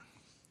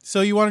So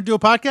you want to do a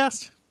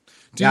podcast?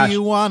 Do Gosh.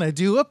 you want to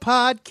do a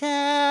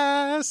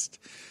podcast?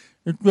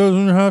 It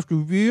doesn't have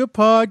to be a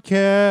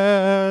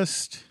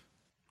podcast.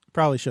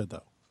 Probably should,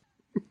 though.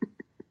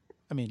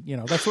 I mean, you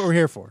know, that's what we're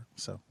here for.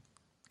 So,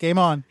 game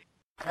on.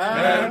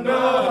 And the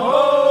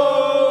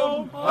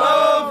home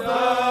of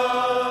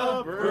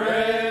the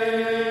brave.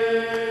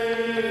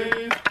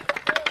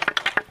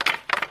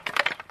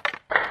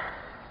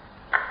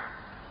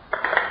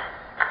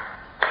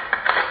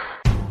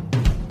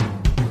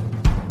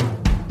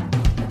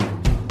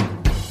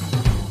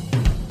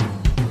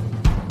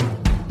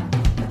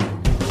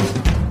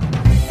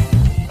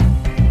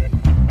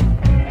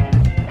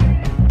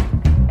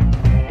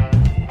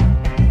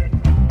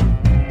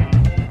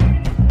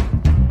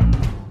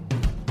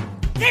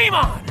 Game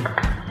on!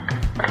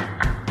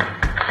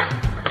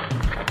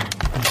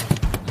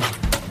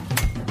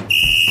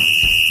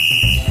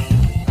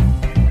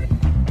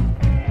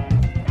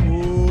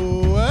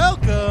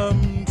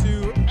 Welcome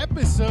to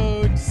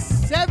episode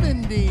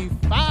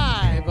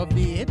 75 of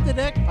the Hit the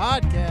Deck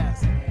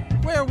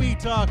podcast, where we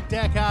talk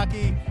deck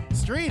hockey,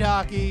 street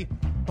hockey,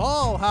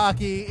 ball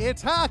hockey.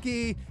 It's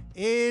hockey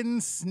in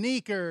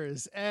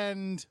sneakers.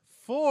 And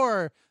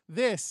for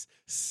this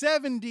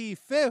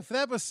 75th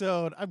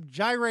episode, I'm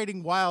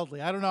gyrating wildly.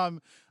 I don't know.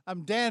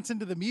 I'm dancing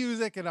to the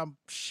music and I'm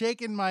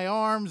shaking my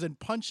arms and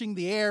punching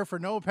the air for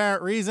no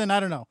apparent reason. I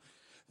don't know.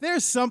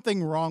 There's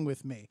something wrong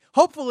with me.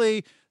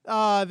 Hopefully,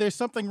 there's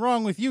something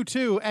wrong with you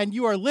too, and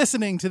you are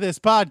listening to this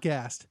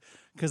podcast,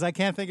 because I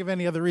can't think of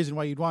any other reason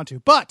why you'd want to.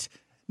 But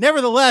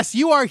nevertheless,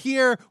 you are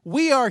here.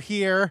 We are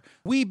here.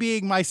 We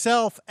being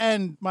myself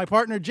and my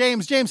partner,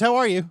 James. James, how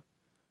are you?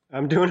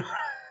 I'm doing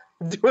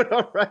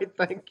all right,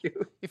 thank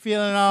you. You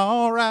feeling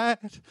all right?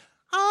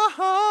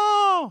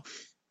 Oh,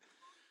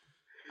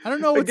 I don't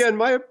know. Again,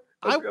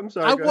 I'm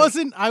sorry.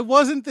 I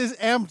wasn't this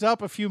amped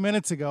up a few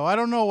minutes ago. I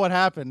don't know what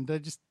happened.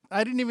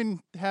 I didn't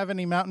even have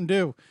any Mountain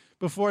Dew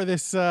before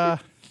this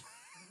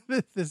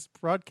this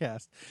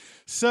broadcast.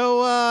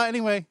 So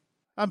anyway,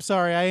 I'm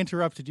sorry I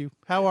interrupted you.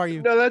 How are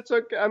you? No, that's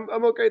okay. I'm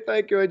okay,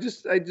 thank you. I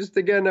just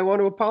again, I want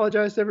to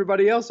apologize to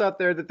everybody else out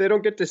there that they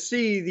don't get to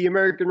see the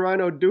American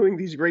Rhino doing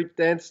these great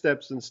dance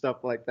steps and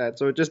stuff like that.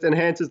 So it just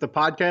enhances the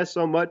podcast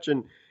so much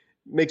and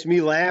makes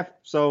me laugh.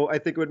 So I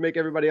think it would make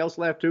everybody else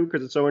laugh too,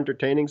 because it's so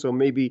entertaining. So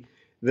maybe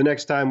the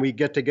next time we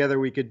get together,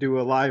 we could do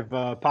a live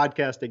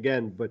podcast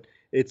again. But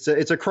it's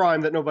a crime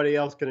that nobody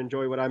else can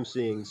enjoy what I'm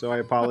seeing. So I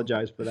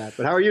apologize for that.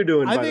 But how are you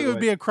doing? I think it would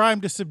be a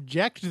crime to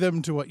subject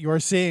them to what you're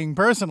seeing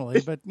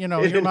personally, but you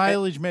know, your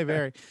mileage may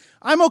vary.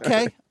 I'm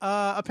okay.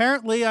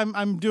 Apparently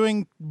I'm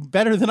doing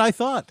better than I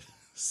thought.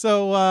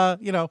 So,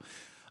 you know,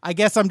 I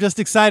guess I'm just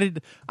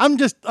excited. I'm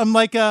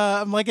like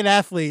an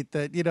athlete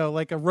that, you know,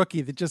 like a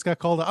rookie that just got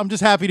called up. I'm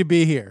just happy to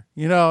be here.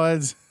 You know,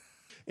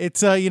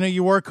 it's you know,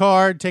 you work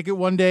hard, take it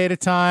one day at a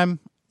time.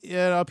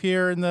 Up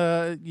here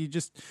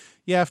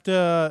you have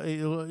to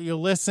you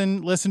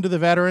listen to the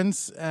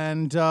veterans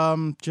and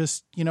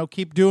just, you know,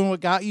 keep doing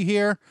what got you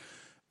here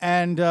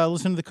and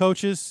listen to the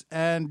coaches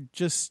and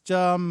just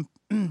I'm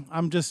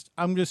just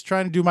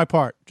trying to do my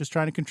part, just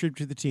trying to contribute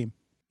to the team.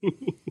 I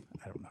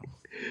don't know.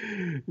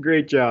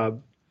 Great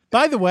job.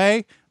 By the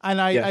way,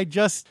 and I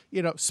just,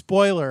 you know,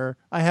 spoiler,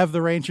 I have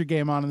the Ranger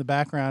game on in the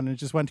background and it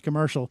just went to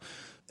commercial.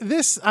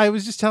 I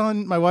was just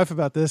telling my wife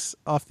about this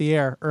off the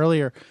air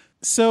earlier.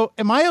 So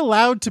am I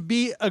allowed to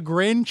be a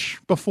Grinch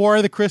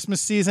before the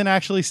Christmas season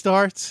actually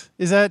starts?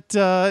 Is that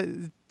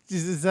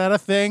a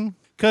thing?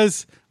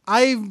 Because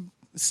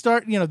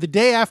you know, the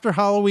day after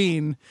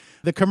Halloween,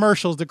 the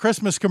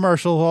Christmas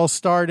commercials all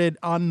started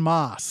en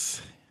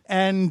masse.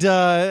 And,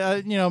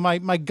 you know,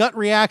 my gut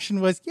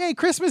reaction was, yay,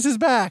 Christmas is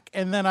back.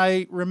 And then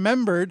I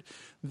remembered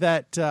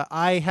that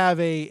I have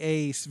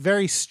a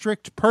very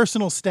strict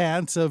personal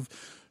stance of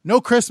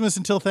no Christmas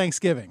until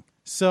Thanksgiving.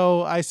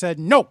 So I said,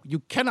 no,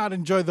 you cannot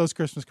enjoy those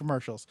Christmas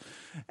commercials.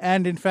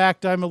 And in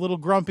fact, I'm a little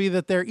grumpy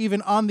that they're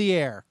even on the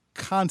air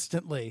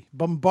constantly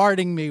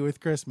bombarding me with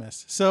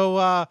Christmas.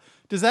 So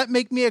does that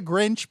make me a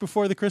Grinch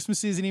before the Christmas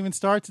season even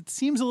starts? It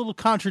seems a little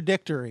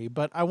contradictory,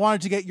 but I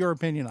wanted to get your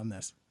opinion on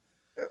this.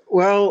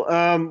 Well,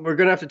 we're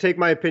going to have to take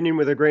my opinion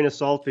with a grain of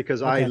salt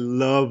because Okay. I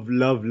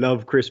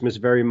love Christmas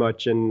very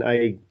much. And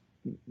I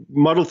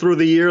muddle through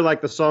the year,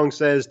 like the song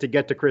says, to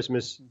get to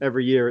Christmas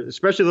every year,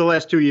 especially the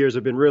last 2 years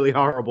have been really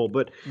horrible.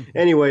 But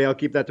anyway, I'll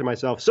keep that to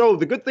myself. So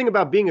the good thing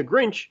about being a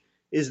Grinch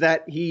is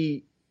that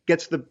he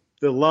gets the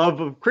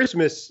love of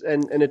Christmas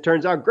and it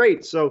turns out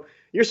great. So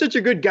you're such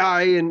a good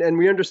guy and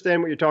we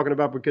understand what you're talking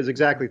about because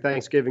exactly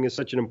Thanksgiving is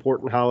such an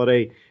important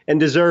holiday and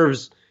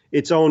deserves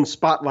its own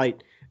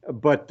spotlight.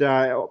 But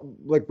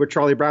like what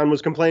Charlie Brown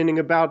was complaining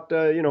about,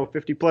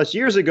 50 plus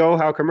years ago,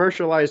 how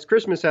commercialized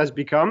Christmas has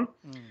become.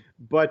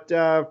 But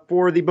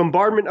for the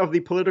bombardment of the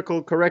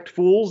political correct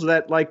fools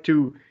that like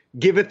to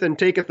giveth and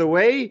taketh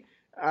away,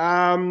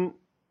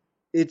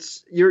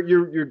 it's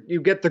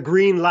you get the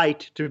green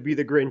light to be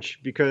the Grinch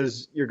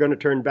because you're going to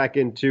turn back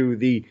into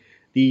the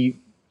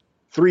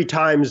 3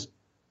 times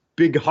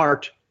big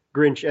heart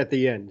Grinch at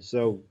the end.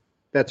 So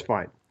that's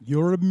fine.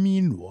 You're a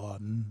mean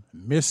one,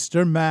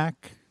 Mr.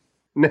 Mac.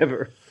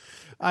 Never.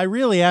 I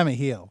really am a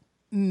heel.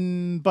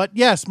 But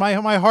yes,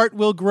 my heart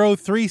will grow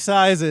 3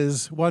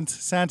 sizes once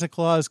Santa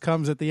Claus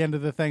comes at the end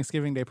of the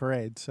Thanksgiving Day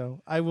parade.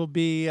 So I will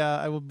be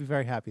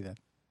very happy then.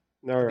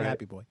 All right.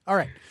 Happy boy. All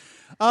right.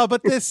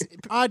 But this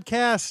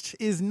podcast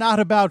is not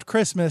about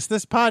Christmas.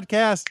 This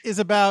podcast is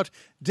about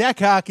deck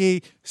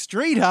hockey,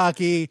 street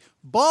hockey,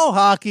 ball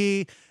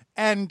hockey,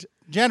 and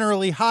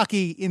generally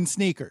hockey in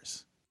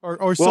sneakers.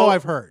 Or so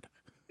I've heard.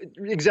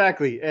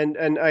 Exactly.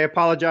 And I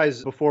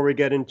apologize before we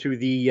get into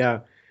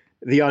the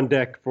on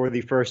deck for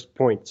the first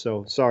point.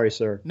 So sorry,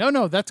 sir.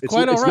 No, that's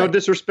quite all right. It's no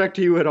disrespect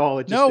to you at all.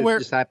 It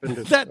just happened.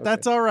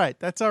 That's all right.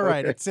 That's all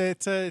right. Okay.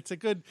 It's a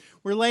good.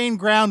 We're laying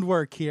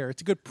groundwork here.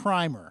 It's a good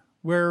primer.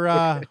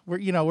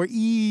 We're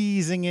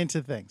easing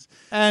into things,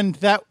 and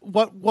that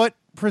what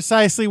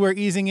precisely we're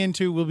easing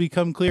into will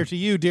become clear to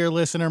you, dear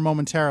listener,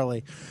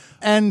 momentarily.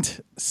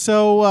 And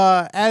so,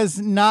 as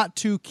not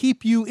to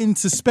keep you in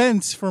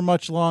suspense for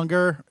much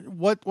longer,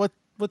 what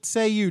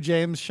say you,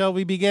 James? Shall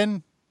we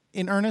begin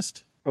in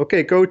earnest?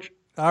 Okay, Coach.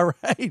 All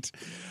right.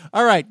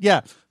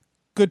 Yeah,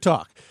 good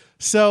talk.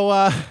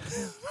 So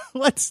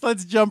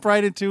let's jump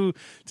right into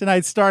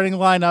tonight's starting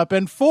lineup.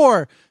 And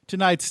for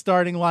tonight's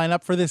starting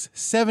lineup for this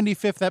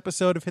 75th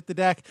episode of Hit the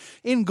Deck,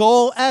 in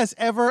goal, as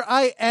ever,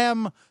 I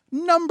am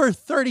number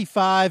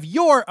 35,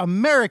 your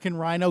American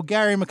Rhino,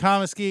 Gary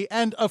McComiskey,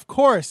 and of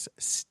course,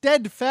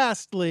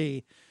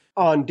 steadfastly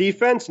on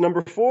defense,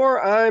 number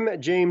 4,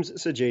 I'm James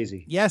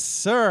Sajazi. Yes,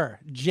 sir,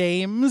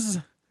 James.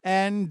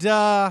 And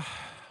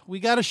we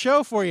got a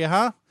show for you,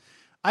 huh?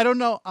 I don't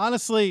know.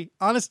 Honestly,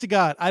 honest to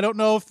God, I don't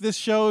know if this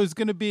show is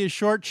going to be a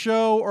short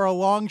show or a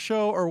long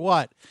show or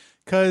what,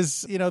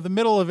 because, the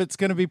middle of it's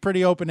going to be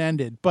pretty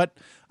open-ended. But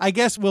I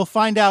guess we'll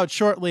find out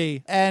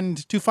shortly.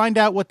 And to find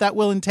out what that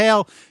will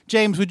entail,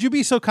 James, would you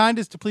be so kind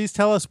as to please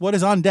tell us what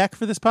is on deck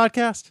for this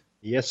podcast?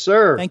 Yes,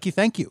 sir.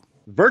 Thank you.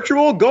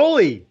 Virtual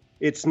goalie.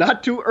 It's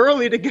not too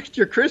early to get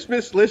your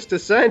Christmas list to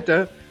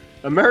Santa.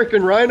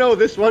 American Rhino,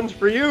 this one's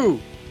for you.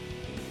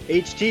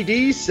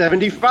 HTD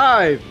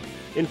 75.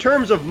 In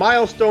terms of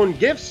milestone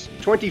gifts,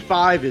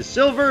 25 is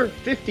silver,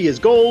 50 is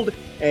gold,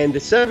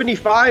 and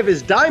 75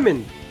 is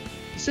diamond.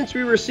 Since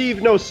we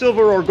received no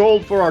silver or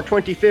gold for our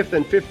 25th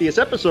and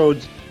 50th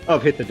episodes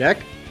of Hit the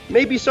Deck,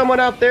 maybe someone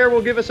out there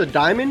will give us a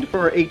diamond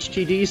for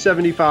HTD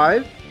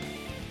 75.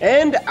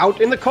 And out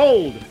in the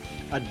cold,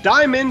 a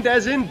diamond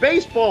as in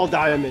baseball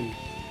diamond.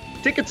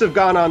 Tickets have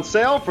gone on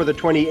sale for the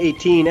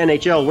 2018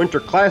 NHL Winter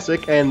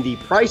Classic, and the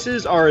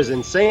prices are as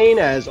insane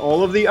as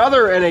all of the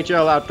other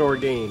NHL outdoor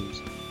games.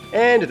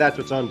 And that's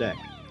what's on deck.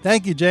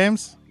 Thank you,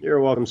 James. You're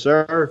welcome,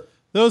 sir.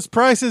 Those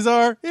prices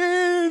are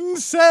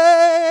insane.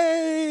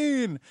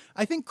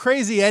 I think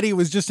Crazy Eddie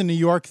was just a New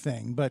York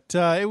thing, but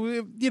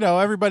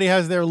everybody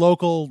has their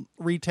local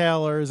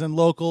retailers and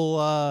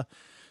local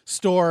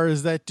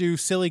stores that do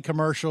silly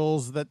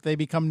commercials that they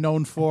become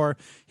known for.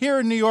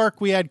 Here in New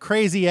York, we had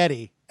Crazy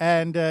Eddie,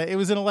 and it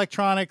was an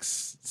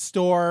electronics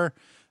store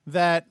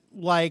that,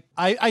 like,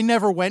 I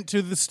never went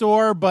to the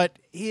store, but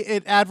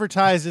it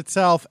advertised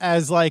itself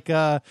as like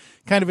a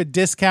kind of a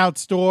discount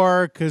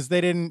store because they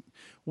didn't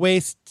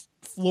waste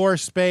floor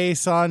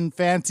space on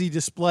fancy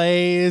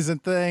displays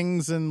and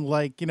things and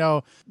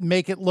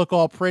make it look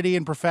all pretty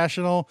and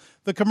professional.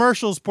 The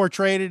commercials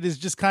portrayed it as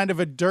just kind of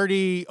a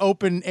dirty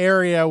open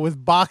area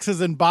with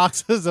boxes and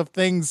boxes of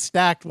things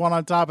stacked one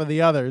on top of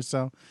the other.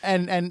 So,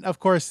 and of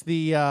course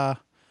the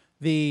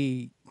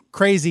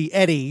Crazy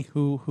Eddie,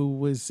 who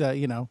was,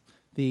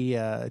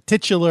 the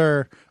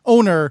titular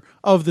owner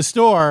of the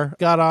store,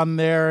 got on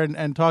there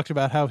and talked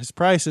about how his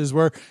prices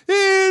were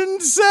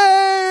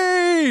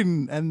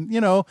insane.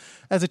 And,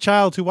 as a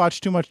child who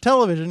watched too much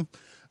television,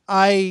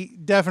 I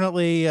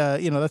definitely,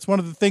 that's one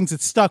of the things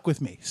that stuck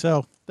with me.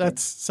 So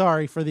that's,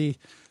 sorry for the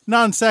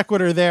non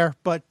sequitur there.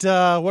 But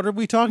what are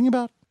we talking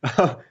about?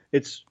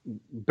 It's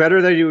better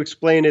that you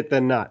explain it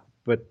than not.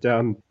 But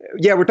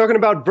we're talking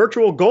about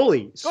virtual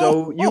goalie.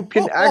 So you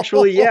can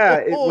actually,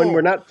 when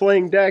we're not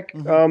playing deck,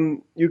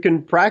 you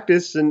can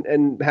practice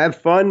and have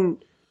fun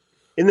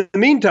in the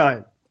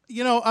meantime.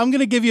 I'm going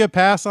to give you a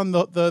pass on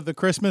the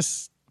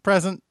Christmas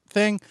present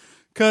thing,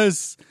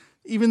 because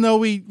even though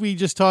we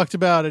just talked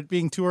about it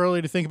being too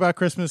early to think about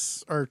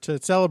Christmas or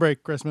to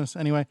celebrate Christmas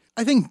anyway,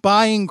 I think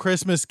buying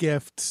Christmas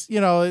gifts,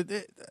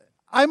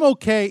 I'm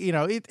okay.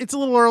 It's a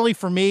little early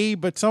for me,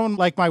 but someone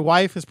like my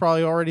wife has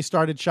probably already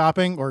started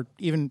shopping or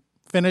even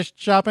finished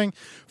shopping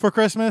for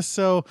Christmas.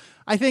 So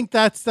I think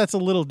that's a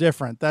little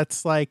different.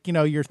 That's like,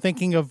 you're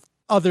thinking of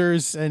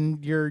others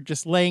and you're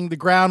just laying the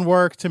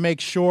groundwork to make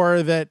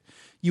sure that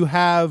you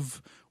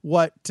have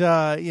what,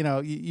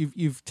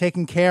 you've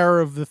taken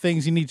care of the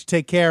things you need to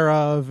take care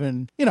of.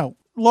 And,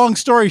 long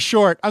story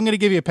short, I'm going to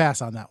give you a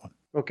pass on that one.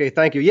 Okay,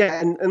 thank you. Yeah,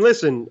 and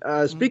listen,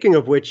 speaking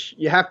of which,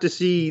 you have to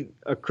see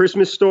A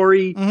Christmas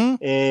Story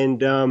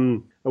and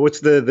what's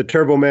the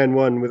Turbo Man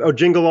one with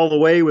Jingle All the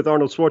Way with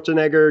Arnold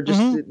Schwarzenegger.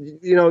 Just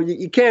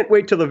you can't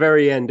wait till the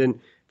very end. And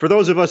for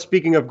those of us,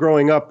 speaking of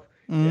growing up,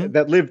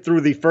 that lived through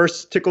the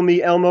first Tickle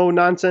Me Elmo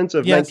nonsense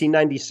of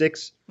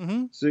 1996.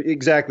 So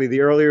exactly,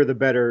 the earlier the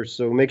better.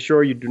 So make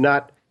sure you do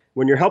not,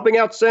 when you're helping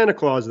out Santa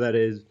Claus, that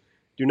is,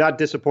 do not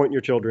disappoint your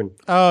children.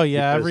 Oh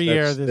yeah, every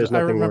year there's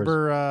nothing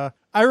worse.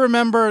 I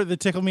remember the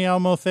Tickle Me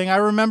Elmo thing. I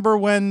remember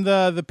when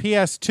the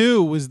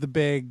PS2 was the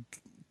big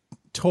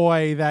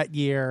toy that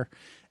year,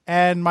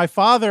 and my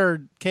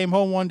father came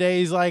home one day.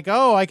 He's like,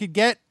 "Oh, I could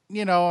get."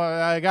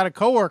 I got a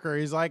coworker.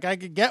 He's like, I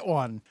could get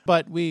one,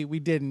 but we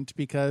didn't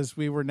because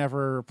we were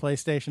never a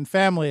PlayStation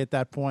family at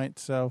that point.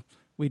 So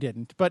we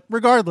didn't. But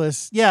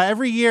regardless, yeah,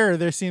 every year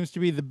there seems to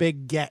be the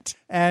big get.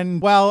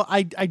 And while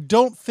I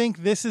don't think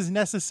this is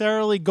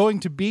necessarily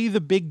going to be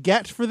the big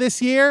get for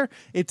this year,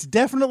 it's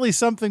definitely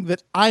something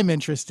that I'm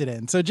interested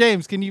in. So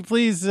James, can you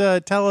please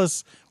tell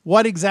us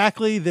what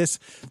exactly this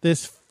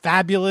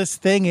fabulous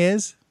thing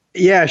is?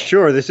 Yeah,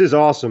 sure. This is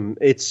awesome.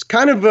 It's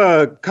kind of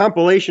a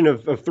compilation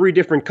of 3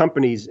 different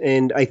companies,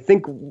 and I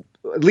think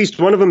at least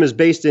one of them is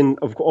based in,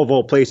 of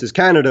all places,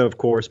 Canada, of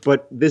course.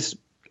 But this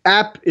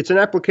app, it's an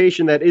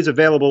application that is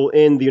available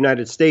in the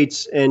United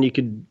States, and you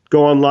could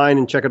go online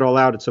and check it all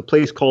out. It's a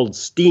place called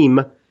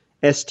Steam,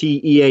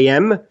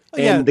 Steam.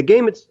 And the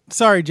game,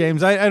 Sorry,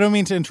 James, I don't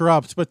mean to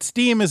interrupt, but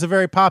Steam is a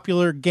very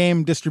popular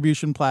game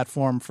distribution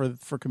platform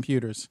for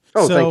computers.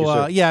 Oh, so, thank you,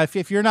 sir. Yeah,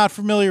 if you're not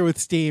familiar with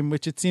Steam,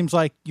 which it seems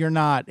like you're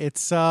not,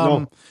 it's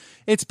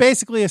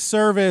basically a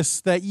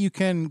service that you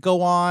can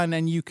go on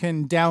and you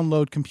can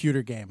download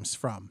computer games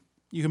from.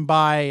 You can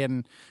buy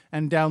and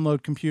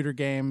download computer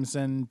games,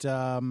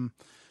 and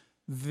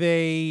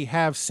they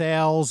have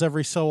sales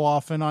every so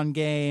often on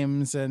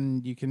games,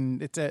 and you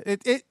can.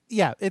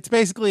 It's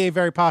basically a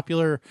very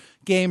popular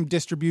game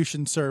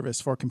distribution service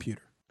for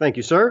computer. Thank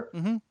you, sir,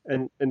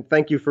 and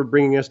thank you for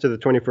bringing us to the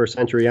 21st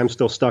century. I'm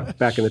still stuck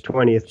back in the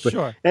 20th, but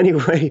sure.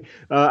 Anyway,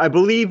 I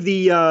believe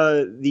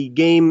the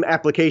game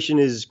application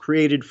is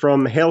created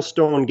from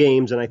Hailstone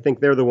Games, and I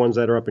think they're the ones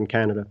that are up in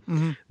Canada.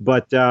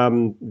 But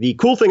the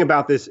cool thing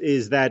about this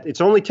is that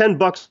it's only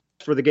 $10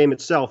 for the game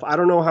itself. I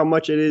don't know how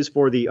much it is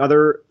for the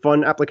other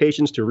fun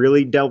applications to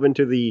really delve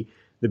into the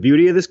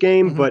beauty of this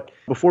game. But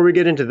before we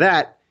get into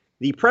that,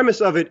 the premise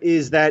of it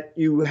is that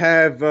you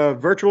have a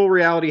virtual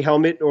reality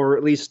helmet, or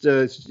at least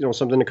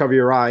something to cover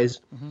your eyes,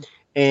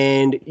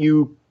 and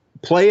you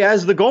play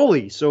as the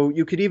goalie. So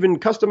you could even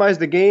customize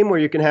the game where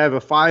you can have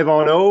a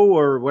 5-on-0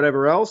 or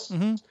whatever else.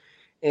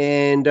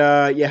 And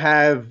you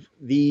have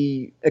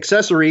the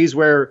accessories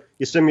where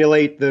you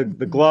simulate the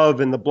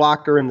glove and the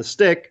blocker and the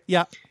stick.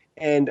 Yeah.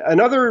 And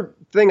another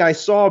thing I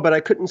saw, but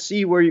I couldn't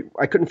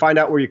find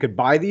out where you could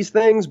buy these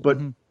things, but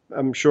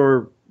I'm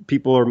sure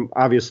people are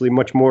obviously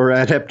much more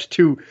adept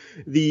to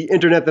the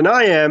internet than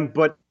I am,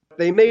 but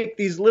they make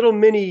these little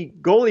mini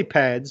goalie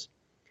pads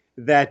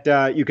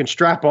that you can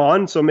strap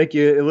on, so make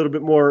you a little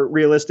bit more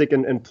realistic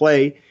and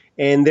play.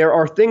 And there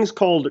are things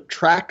called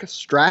track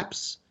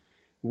straps,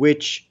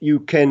 which you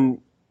can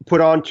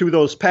put onto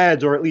those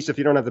pads, or at least if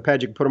you don't have the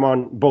pads, you can put them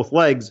on both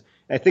legs.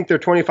 I think they're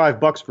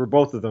 $25 for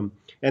both of them.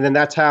 And then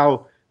that's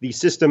how the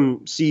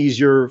system sees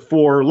your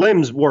 4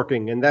 limbs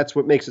working, and that's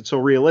what makes it so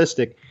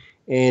realistic.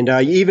 And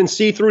you even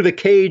see through the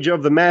cage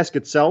of the mask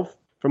itself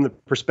from the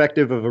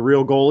perspective of a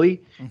real goalie.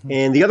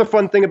 And the other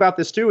fun thing about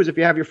this, too, is if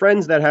you have your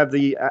friends that have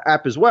the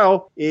app as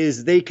well,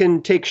 is they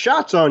can take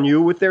shots on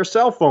you with their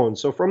cell phones.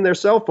 So from their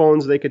cell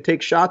phones, they could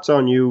take shots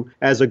on you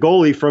as a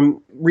goalie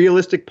from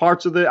realistic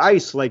parts of the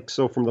ice, like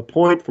so from the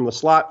point, from the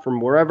slot,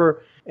 from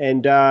wherever.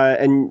 And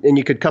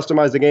you could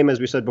customize the game, as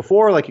we said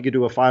before, like you could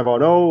do a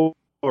 5-on-0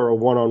 or a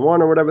 1-on-1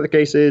 or whatever the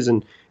case is.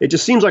 And it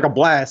just seems like a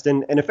blast.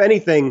 And if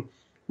anything,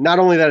 not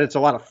only that it's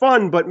a lot of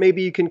fun, but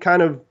maybe you can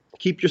kind of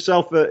keep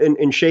yourself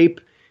in shape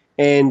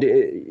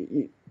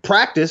and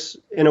practice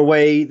in a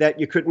way that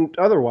you couldn't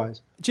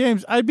otherwise.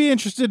 James, I'd be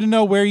interested to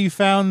know where you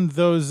found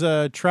those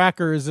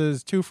trackers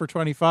as 2 for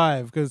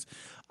 $25, because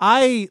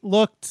I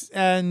looked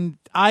and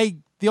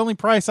the only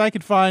price I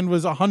could find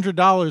was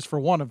 $100 for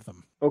one of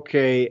them.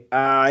 Okay,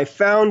 I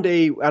found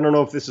I don't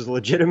know if this is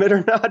legitimate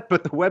or not,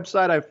 but the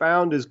website I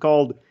found is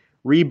called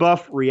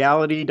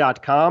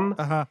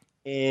rebuffreality.com.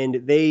 And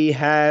they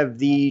have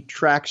the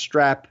track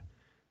strap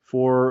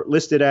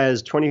listed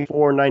as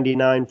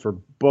 $24.99 for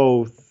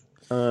both.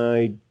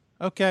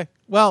 Okay.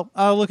 Well,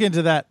 I'll look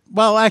into that.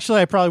 Well,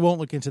 actually, I probably won't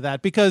look into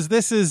that because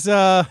this is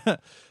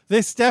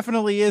this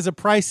definitely is a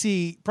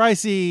pricey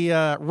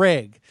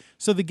rig.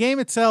 So the game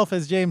itself,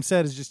 as James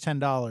said, is just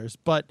 $10.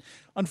 But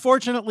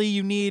unfortunately,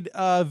 you need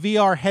a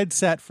VR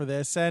headset for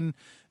this, and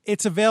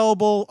it's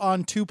available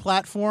on 2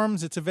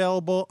 platforms. It's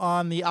available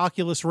on the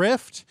Oculus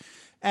Rift,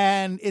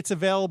 and it's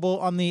available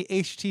on the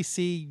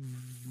HTC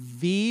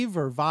Vive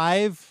or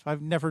Vive. I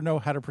never know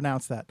how to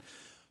pronounce that.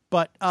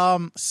 But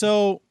let's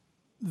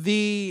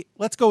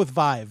go with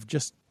Vive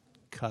just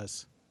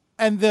because.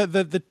 And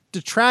the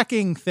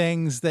tracking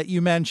things that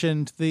you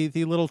mentioned,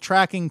 the little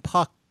tracking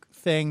puck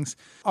things,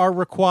 are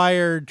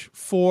required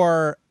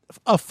for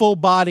a full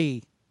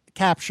body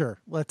capture,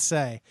 let's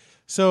say.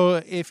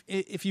 So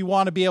if you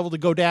want to be able to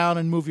go down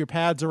and move your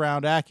pads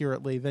around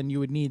accurately, then you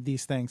would need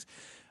these things.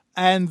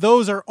 and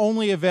those are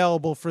only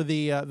available for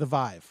the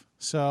Vive.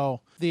 So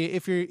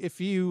if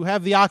you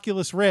have the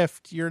Oculus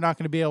Rift, you're not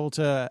going to be able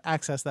to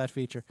access that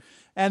feature,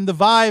 and the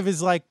Vive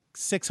is like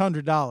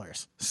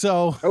 $600.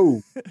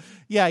 So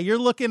yeah, you're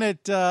looking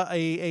at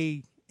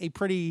a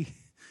pretty,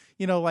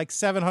 like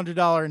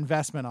 $700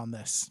 investment on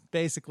this,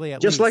 basically.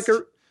 Just like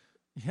a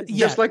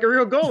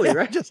real goalie,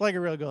 right? Just like a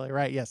real goalie,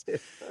 right? Yes.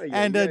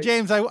 And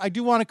James, I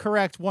do want to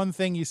correct one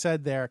thing you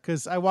said there,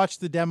 because I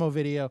watched the demo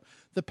video.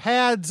 The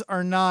pads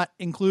are not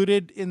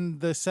included in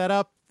the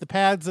setup. The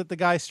pads that the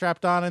guy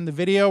strapped on in the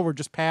video were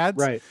just pads.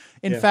 Right.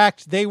 In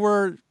fact, they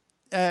were,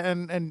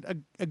 and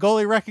a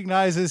goalie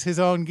recognizes his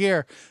own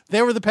gear.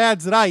 They were the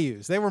pads that I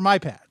use. They were my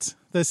pads,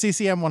 the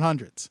CCM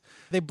 100s.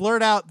 They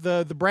blurred out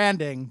the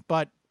branding,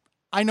 but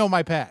I know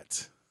my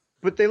pads.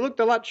 But they looked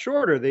a lot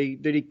shorter.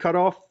 Did he cut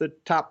off the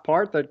top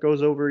part that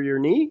goes over your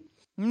knee?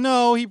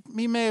 No, he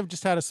may have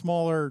just had a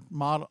smaller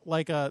model.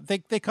 Like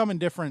they come in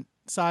different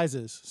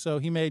sizes, so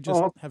he may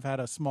just have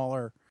had a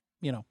smaller,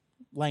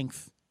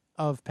 length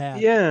of pad.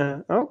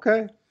 Yeah.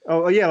 Okay.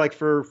 Oh yeah, like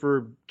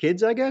for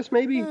kids, I guess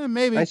maybe.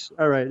 Maybe.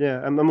 All right.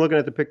 Yeah, I'm looking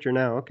at the picture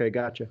now. Okay,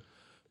 gotcha.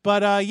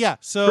 But yeah,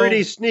 so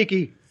pretty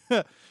sneaky.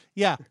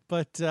 Yeah,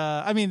 but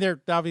I mean,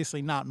 they're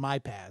obviously not my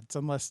pads,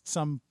 unless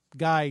some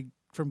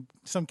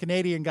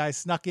Canadian guy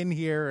snuck in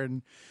here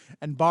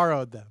and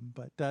borrowed them.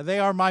 But they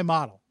are my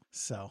model.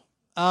 So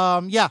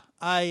yeah,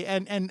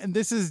 and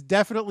this is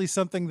definitely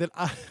something that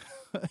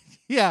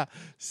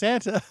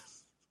Santa.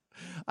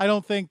 I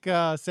don't think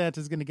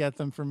Santa's going to get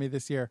them for me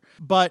this year.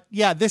 But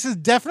yeah, this is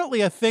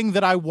definitely a thing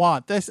that I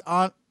want. This,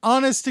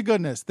 honest to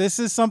goodness, this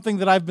is something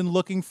that I've been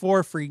looking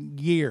for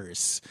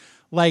years.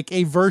 Like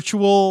a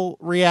virtual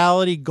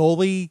reality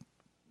goalie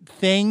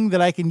thing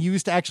that I can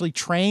use to actually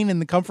train in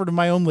the comfort of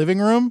my own living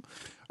room.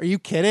 Are you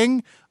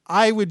kidding?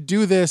 I would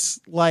do this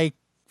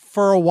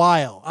for a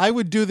while. I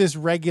would do this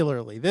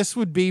regularly. This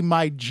would be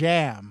my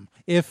jam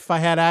if I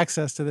had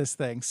access to this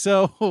thing.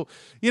 So,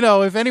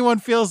 if anyone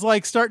feels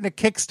like starting a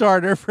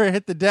Kickstarter for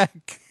Hit the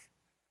Deck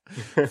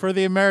for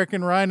the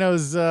American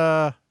Rhinos,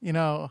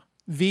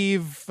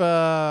 Vive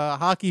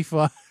hockey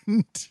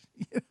fund,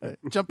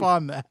 jump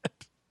on that.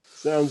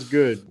 Sounds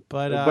good.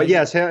 But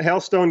yes,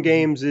 Hailstone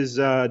Games is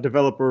a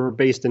developer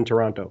based in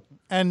Toronto.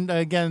 And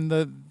again,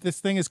 this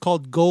thing is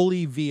called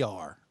Goalie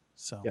VR.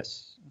 So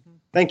yes.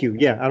 Thank you.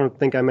 Yeah, I don't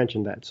think I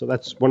mentioned that. So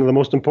that's one of the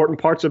most important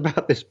parts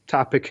about this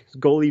topic,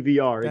 Goalie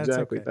VR. That's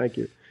exactly. Okay. Thank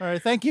you. All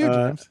right. Thank you,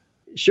 James.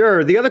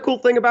 Sure. The other cool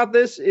thing about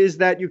this is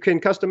that you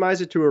can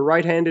customize it to a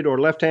right-handed or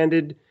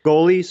left-handed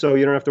goalie, so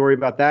you don't have to worry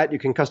about that. You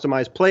can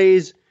customize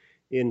plays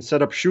and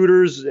set up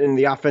shooters in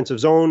the offensive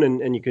zone,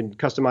 and you can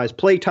customize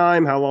play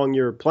time, how long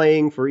you're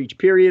playing for each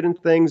period and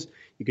things.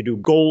 You could do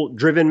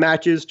goal-driven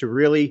matches to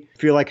really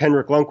feel like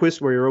Henrik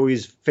Lundqvist, where you're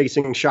always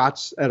facing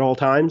shots at all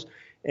times.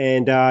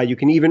 And you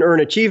can even earn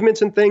achievements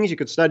and things. You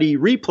could study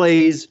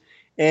replays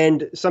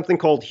and something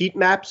called heat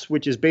maps,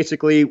 which is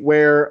basically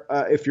where,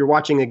 if you're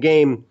watching a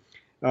game,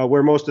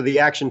 where most of the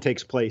action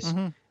takes place.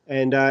 Mm-hmm.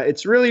 And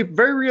it's really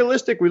very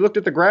realistic. We looked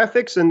at the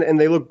graphics, and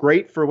they look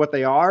great for what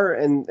they are.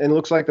 And it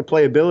looks like the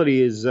playability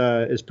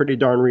is pretty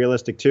darn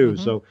realistic, too.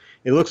 Mm-hmm. So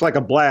it looks like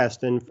a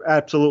blast. And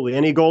absolutely,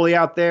 any goalie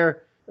out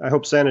there, I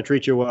hope Santa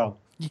treats you well.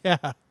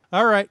 Yeah.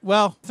 All right.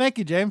 Well, thank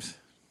you, James.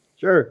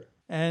 Sure.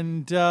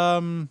 And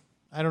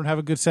I don't have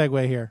a good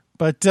segue here,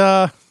 but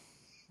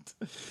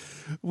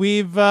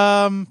we've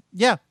nope,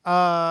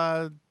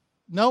 I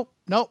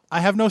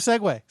have no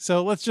segue.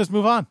 So let's just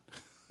move on.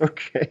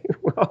 Okay,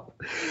 well,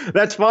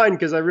 that's fine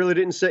because I really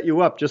didn't set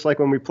you up, just like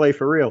when we play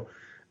for real.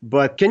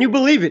 But can you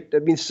believe it? I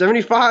mean,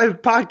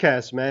 75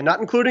 podcasts, man,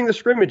 not including the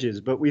scrimmages,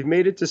 but we've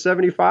made it to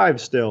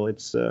 75 still.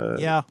 It's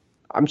yeah,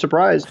 I'm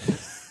surprised.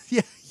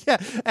 yeah,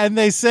 and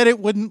they said it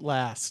wouldn't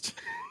last.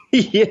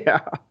 Yeah.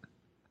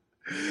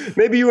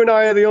 Maybe you and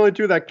I are the only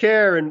two that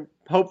care, and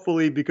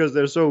hopefully because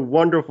they're so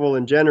wonderful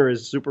and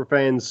generous, super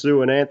fans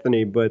Sue and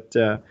Anthony, but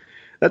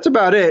that's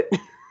about it.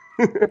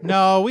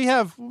 No, we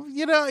have, we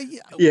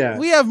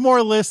have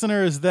more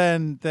listeners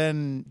than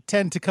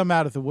tend to come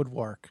out of the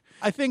woodwork.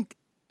 I think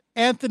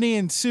Anthony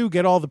and Sue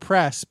get all the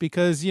press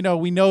because,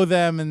 we know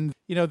them and,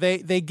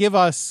 they give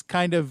us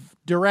kind of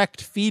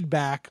direct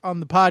feedback on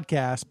the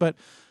podcast, but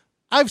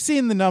I've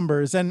seen the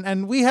numbers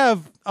and we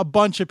have a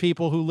bunch of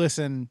people who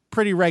listen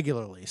pretty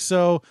regularly.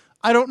 So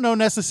I don't know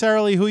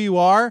necessarily who you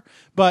are,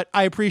 but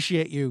I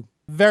appreciate you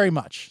very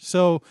much.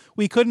 So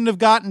we couldn't have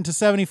gotten to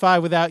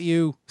 75 without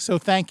you. So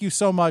thank you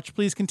so much.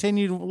 Please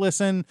continue to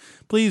listen.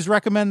 Please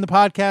recommend the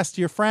podcast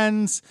to your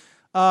friends.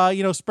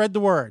 Spread the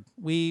word.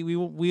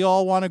 We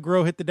all want to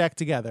grow Hit the Deck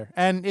together.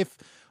 And if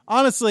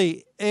we're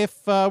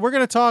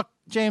going to talk,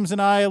 James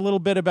and I, a little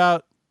bit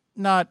about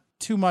not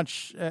too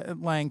much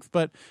length,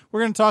 but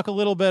we're going to talk a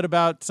little bit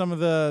about some of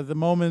the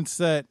moments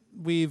that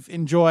we've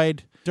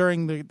enjoyed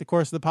during the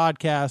course of the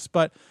podcast.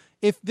 But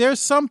if there's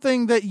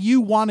something that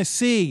you want to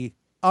see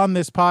on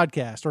this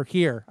podcast or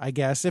here, I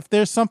guess, if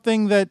there's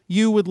something that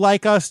you would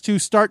like us to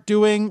start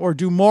doing or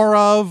do more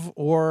of,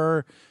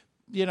 or,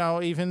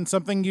 even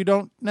something you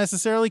don't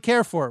necessarily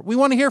care for, we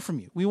want to hear from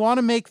you. We want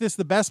to make this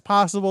the best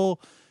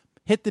possible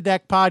Hit the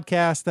Deck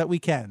podcast that we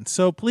can.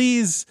 So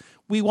please,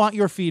 we want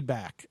your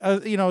feedback,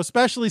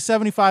 especially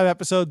 75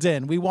 episodes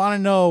in. We want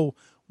to know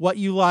what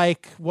you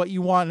like, what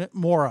you want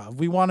more of.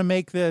 We want to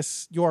make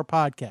this your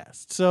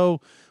podcast.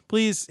 So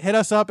please hit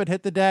us up at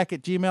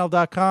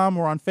hitthedeck@gmail.com.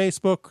 We're on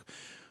Facebook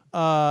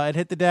at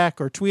Hit the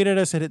Deck, or tweet at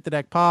us at Hit the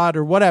Deck Pod,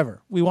 or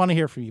whatever. We want to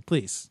hear from you,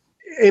 please.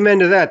 Amen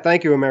to that.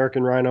 Thank you,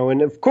 American Rhino.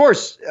 And of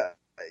course,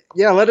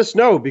 let us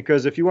know,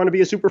 because if you want to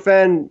be a super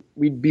fan,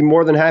 we'd be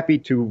more than happy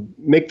to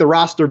make the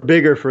roster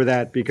bigger for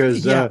that,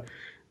 because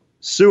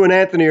Sue and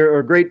Anthony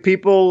are great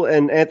people,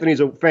 and Anthony's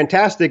a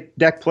fantastic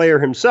deck player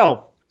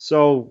himself.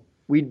 So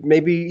we'd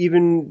maybe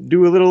even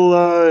do a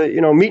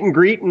little, meet and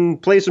greet and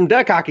play some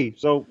deck hockey.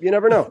 So you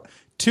never know.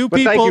 Thank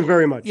you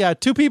very much. Yeah,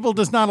 two people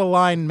does not a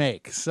line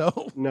make.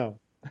 So no.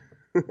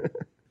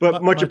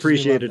 But much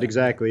appreciated.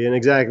 Exactly. And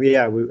exactly.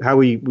 Yeah.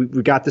 We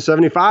got to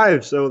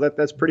 75. So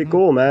that's pretty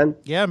cool, man.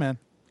 Yeah, man.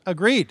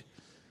 Agreed.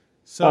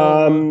 So,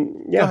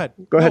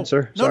 Go ahead,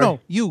 sir. Sorry. No,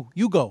 you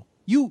go.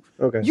 You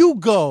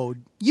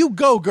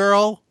go,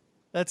 girl.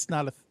 That's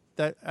not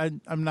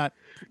I'm not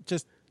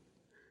just,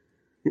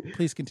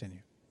 please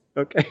continue.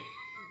 Okay.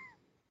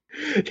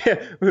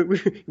 Yeah.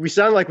 We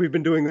sound like we've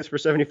been doing this for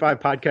 75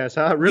 podcasts,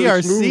 huh? Really we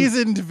are smooth.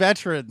 Seasoned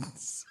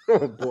veterans.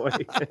 Oh boy.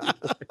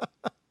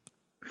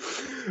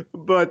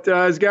 But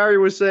as Gary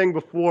was saying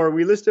before,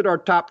 we listed our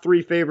top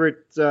 3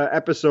 favorite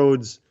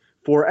episodes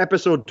for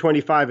episode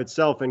 25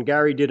 itself, and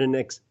Gary did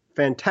a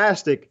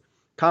fantastic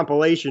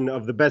compilation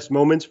of the best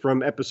moments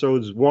from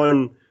episodes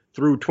 1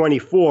 through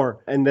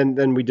 24, and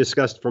then we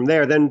discussed from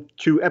there. Then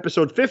to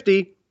episode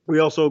 50, we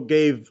also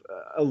gave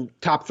a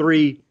top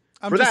 3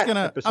 for that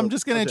episode. I'm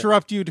just gonna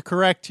interrupt you to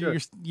correct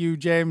you,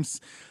 James.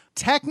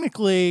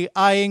 Technically,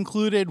 I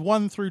included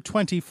 1 through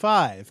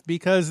 25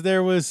 because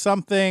there was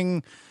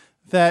something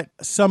that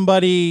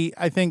somebody,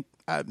 I think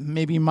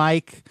maybe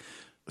Mike,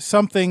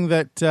 something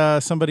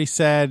that somebody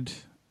said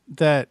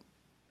that,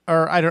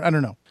 or I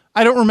don't know.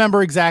 I don't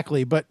remember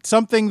exactly, but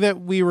something that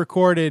we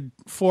recorded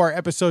for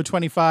episode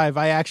 25,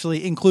 I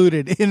actually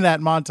included in that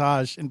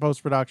montage in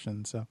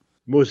post-production. So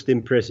most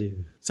impressive.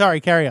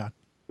 Sorry, carry on.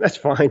 That's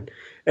fine.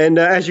 And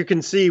as you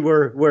can see,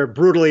 we're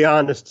brutally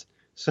honest.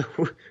 So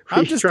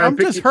I'm just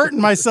hurting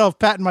myself,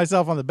 patting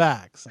myself on the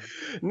back. So.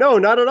 No,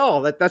 not at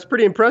all. That's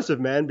pretty impressive,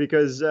 man,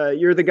 because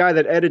you're the guy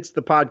that edits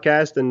the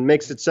podcast and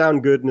makes it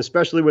sound good. And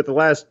especially with the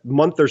last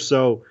month or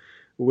so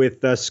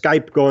with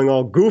Skype going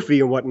all goofy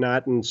and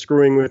whatnot and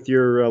screwing with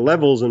your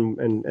levels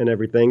and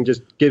everything,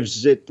 just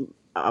gives it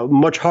a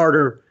much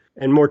harder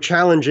and more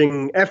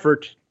challenging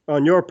effort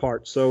on your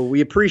part. So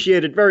we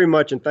appreciate it very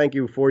much, and thank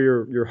you for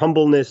your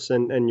humbleness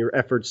and your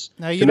efforts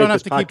now, you to don't make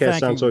have this to keep podcast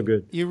sound so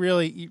good. You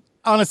really...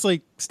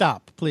 Honestly,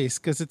 stop, please,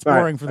 because it's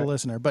boring for the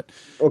listener. But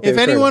okay, if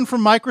anyone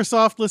from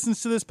Microsoft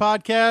listens to this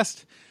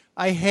podcast,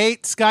 I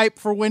hate Skype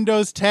for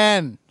Windows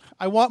 10.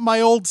 I want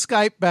my old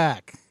Skype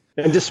back.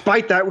 And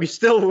despite that, we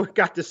still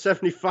got to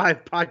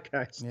 75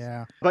 podcasts.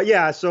 Yeah. But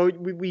yeah, so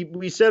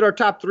we said our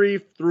top 3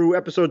 through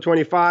episode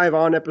 25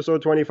 on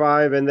episode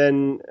 25. And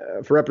then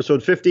for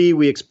episode 50,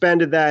 we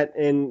expanded that.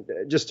 And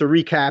just to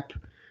recap,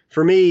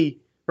 for me,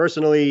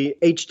 personally,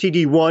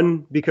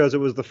 HTD1, because it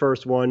was the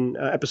first one.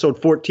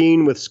 Episode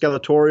 14 with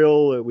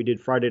Skeletorial. We did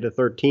Friday the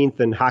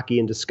 13th and Hockey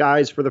in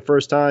Disguise for the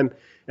first time.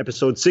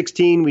 Episode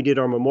 16, we did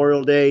our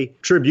Memorial Day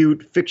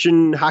tribute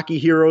fiction hockey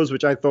heroes,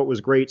 which I thought was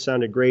great,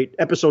 sounded great.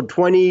 Episode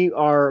 20,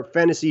 our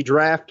fantasy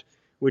draft,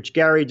 which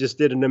Gary just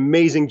did an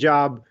amazing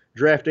job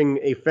drafting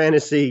a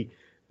fantasy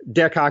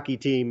deck hockey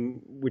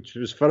team, which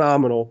was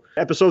phenomenal.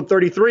 Episode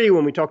 33,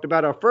 when we talked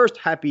about our first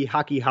Happy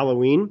Hockey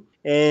Halloween.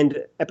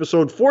 And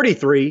episode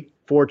 43,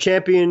 for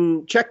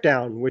Champion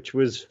Checkdown, which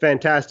was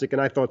fantastic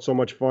and I thought so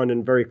much fun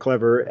and very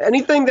clever.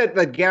 Anything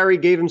that Gary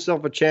gave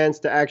himself a chance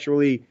to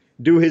actually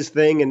do his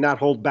thing and not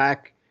hold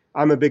back,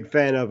 I'm a big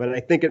fan of. And I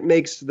think it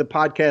makes the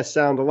podcast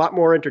sound a lot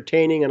more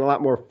entertaining and a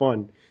lot more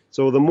fun.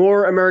 So the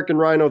more American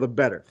Rhino, the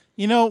better.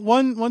 You know,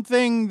 one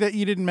thing that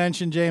you didn't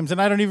mention, James, and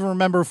I don't even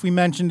remember if we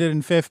mentioned it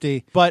in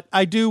 50, but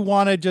I do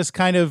want to just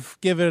kind of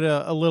give it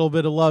a little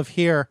bit of love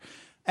here.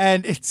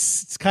 And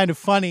it's kind of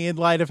funny in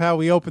light of how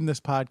we opened this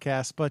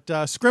podcast.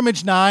 But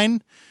Scrimmage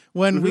 9,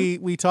 when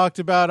we talked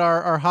about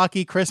our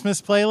hockey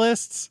Christmas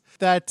playlists,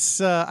 that's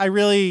I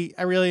really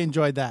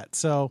enjoyed that.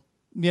 So,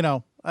 you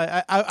know,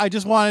 I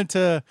just wanted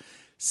to,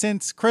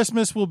 since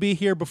Christmas will be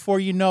here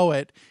before you know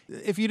it,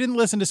 if you didn't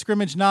listen to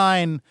Scrimmage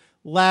 9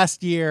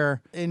 last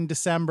year in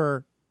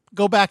December,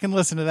 go back and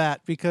listen to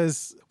that,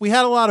 because we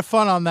had a lot of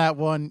fun on that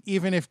one,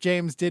 even if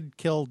James did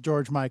kill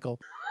George Michael.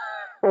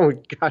 Oh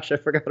gosh, I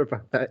forgot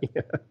about that.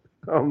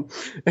 Yeah.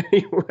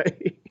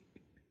 Anyway,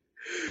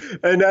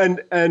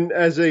 and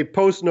as a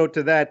post note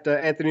to that,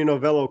 Anthony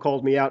Novello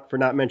called me out for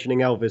not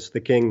mentioning Elvis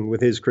the King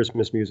with his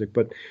Christmas music,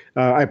 but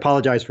I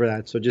apologize for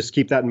that. So just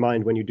keep that in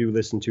mind when you do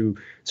listen to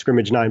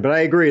Scrimmage 9. But I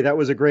agree, that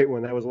was a great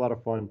one. That was a lot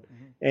of fun,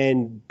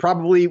 and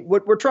probably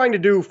what we're trying to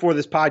do for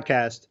this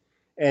podcast,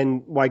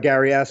 and why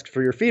Gary asked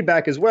for your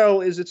feedback as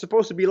well, is it's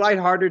supposed to be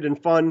lighthearted and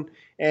fun,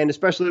 and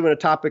especially when a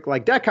topic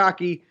like deck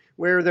hockey,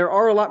 where there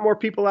are a lot more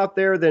people out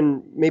there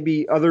than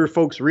maybe other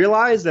folks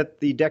realize that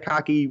the deck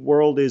hockey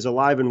world is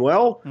alive and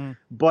well.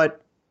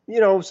 But,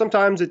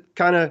 sometimes it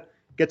kind of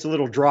gets a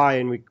little dry,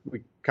 and we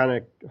kind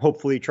of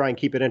hopefully try and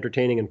keep it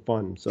entertaining and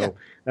fun. So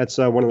that's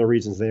one of the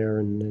reasons there,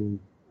 and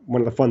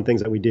one of the fun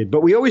things that we did.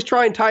 But we always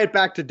try and tie it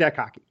back to deck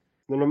hockey,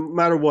 no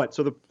matter what.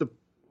 So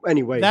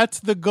anyway,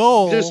 that's the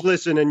goal. Just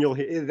listen and you'll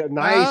hear.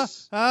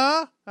 Nice.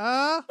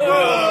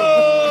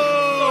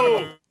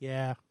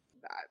 Yeah.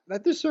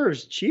 That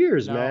deserves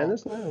cheers, man.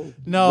 That's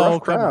no,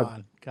 come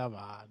on.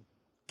 on.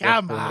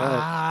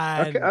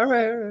 Okay, all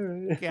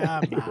right.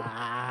 Come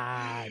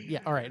on. Yeah,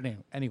 all right.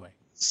 Anyway.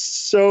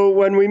 So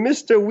when we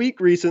missed a week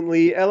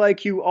recently,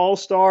 LIQ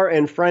All-Star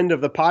and friend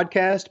of the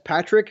podcast,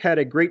 Patrick, had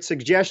a great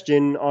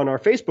suggestion on our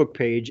Facebook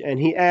page, and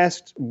he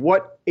asked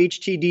what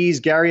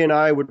HTDs Gary and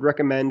I would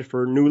recommend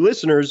for new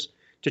listeners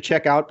to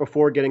check out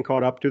before getting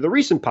caught up to the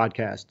recent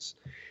podcasts.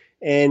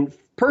 And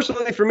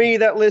personally, for me,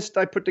 that list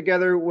I put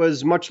together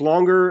was much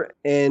longer,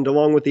 and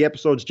along with the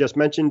episodes just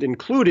mentioned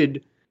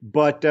included,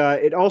 but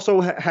it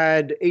also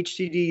had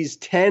HTDs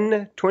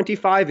 10,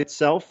 25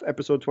 itself,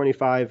 episode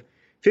 25,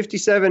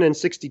 57, and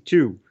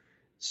 62.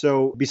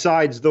 So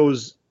besides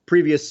those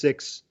previous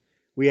 6,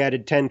 we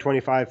added 10,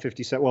 25,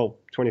 57, well,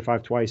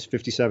 25 twice,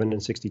 57,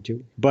 and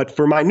 62. But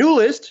for my new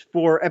list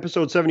for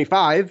episode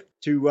 75,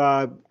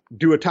 to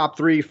do a top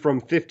 3 from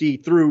 50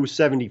 through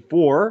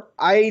 74,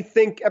 I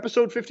think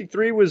episode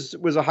 53 was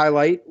a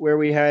highlight, where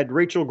we had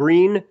Rachel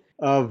Green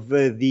of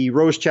the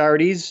Rose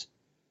Charities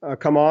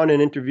come on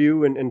and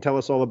interview and tell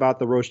us all about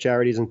the Rose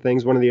Charities and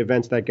things, one of the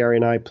events that Gary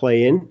and I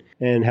play in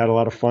and had a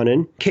lot of fun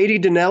in. Katie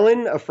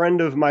Donnellan, a friend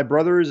of my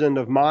brother's and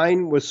of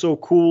mine, was so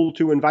cool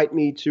to invite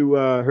me to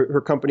her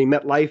company,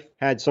 MetLife.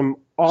 Had some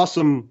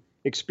awesome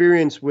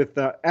experience with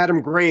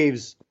Adam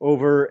Graves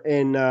over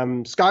in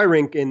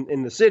Skyrink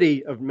in the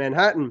city of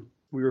Manhattan.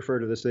 We refer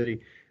to the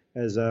city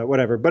as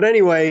whatever. But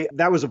anyway,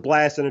 that was a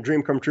blast and a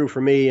dream come true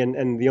for me.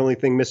 And the only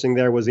thing missing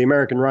there was the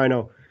American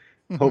Rhino.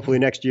 Hopefully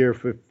next year,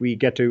 if we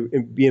get to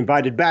be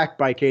invited back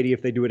by Katie,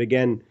 if they do it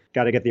again,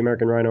 got to get the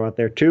American Rhino out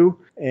there too.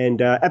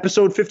 And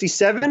episode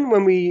 57,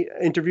 when we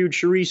interviewed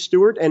Cherise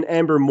Stewart and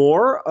Amber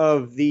Moore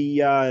of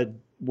the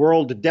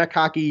World Deck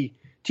Hockey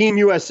Team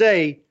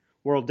USA,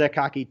 World Deck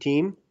Hockey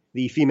Team,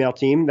 the female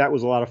team. That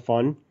was a lot of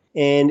fun.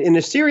 And in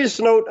a serious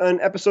note,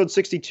 on episode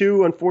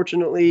 62,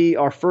 unfortunately,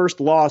 our first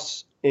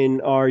loss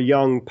in our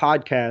young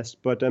podcast,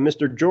 but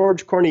Mr.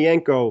 George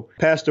Kornienko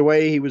passed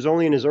away. He was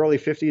only in his early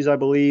 50s, I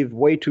believe,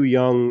 way too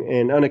young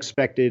and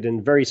unexpected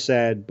and very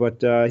sad.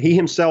 But he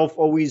himself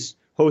always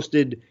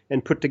hosted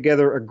and put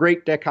together a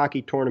great deck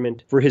hockey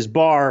tournament for his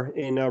bar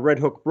in Red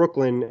Hook,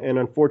 Brooklyn, and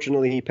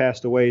unfortunately he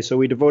passed away. So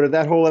we devoted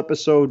that whole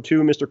episode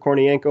to Mr.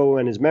 Kornienko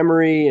and his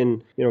memory,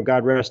 and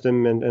God rest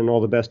him, and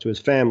all the best to his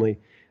family.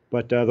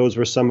 But those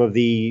were some of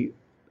the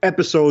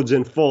episodes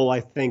in full, I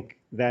think,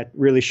 that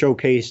really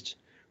showcased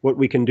what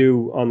we can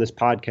do on this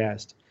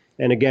podcast.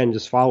 And again,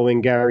 just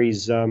following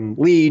Gary's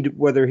lead,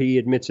 whether he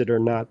admits it or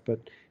not, but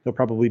he'll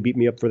probably beat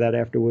me up for that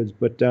afterwards.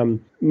 But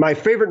my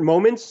favorite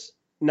moments,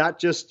 not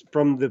just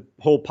from the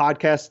whole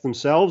podcast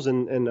themselves,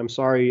 and I'm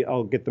sorry,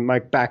 I'll get the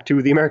mic back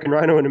to the American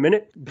Rhino in a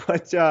minute,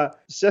 but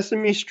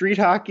Sesame Street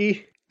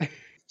Hockey.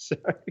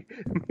 Sorry.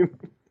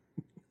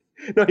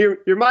 No,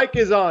 your mic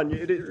is on.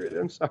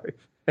 I'm sorry.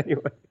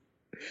 Anyway.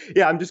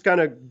 Yeah, I'm just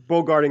kind of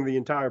bogarting the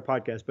entire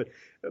podcast. But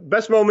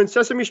best moments,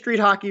 Sesame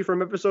Street Hockey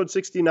from episode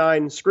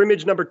 69.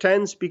 Scrimmage number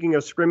 10. Speaking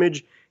of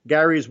scrimmage,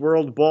 Gary's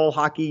World Ball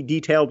Hockey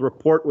detailed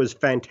report was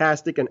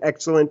fantastic and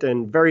excellent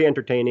and very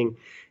entertaining.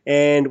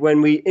 And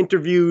when we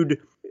interviewed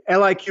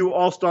LIQ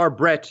All-Star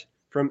Brett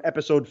from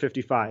episode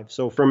 55.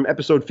 So from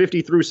episode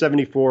 50 through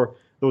 74,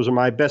 those are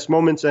my best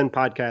moments and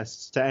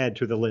podcasts to add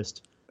to the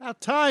list.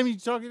 About time you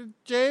talking to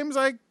James.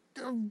 I've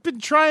been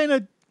trying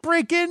to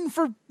break in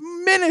for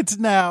minutes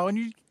now, and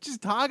you're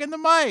just hogging the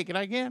mic, and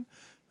I can't.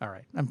 All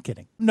right, I'm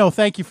kidding. No,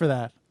 thank you for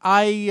that.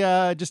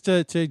 I just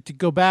to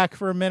go back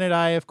for a minute,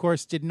 I of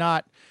course did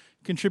not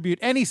contribute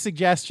any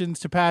suggestions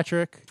to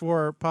Patrick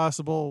for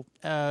possible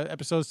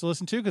episodes to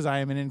listen to, because I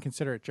am an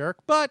inconsiderate jerk.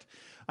 But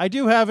I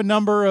do have a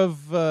number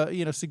of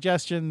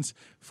suggestions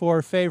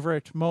for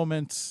favorite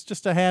moments,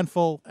 just a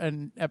handful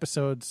and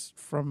episodes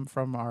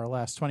from our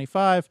last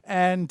 25,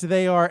 and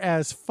they are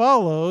as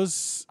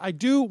follows. I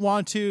do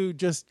want to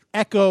just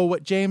echo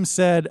what James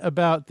said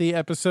about the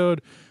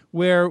episode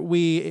where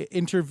we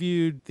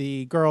interviewed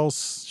the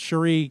girls,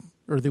 Cherie,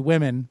 or the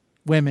women,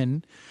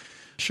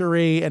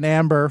 Cherie and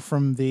Amber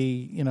from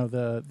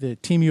the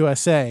Team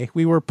USA.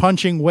 We were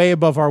punching way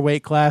above our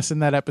weight class in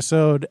that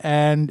episode,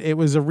 and it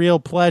was a real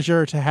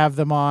pleasure to have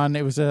them on.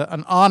 It was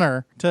an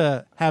honor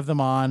to have them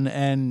on,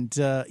 and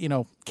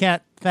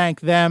can't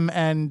thank them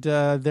and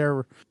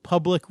their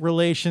public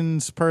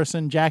relations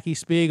person, Jackie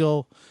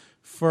Spiegel,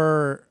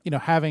 for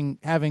having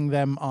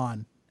them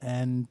on,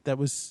 and that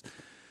was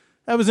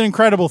an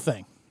incredible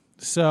thing.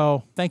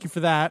 So thank you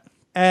for that.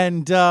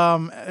 And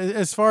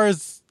as far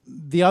as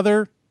the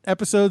other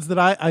episodes that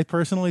I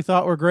personally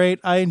thought were great,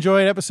 I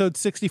enjoyed episode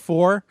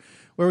 64,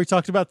 where we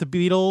talked about the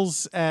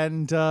Beatles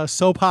and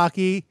soap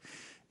hockey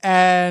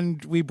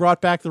And we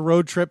brought back the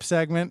road trip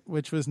segment,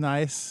 which was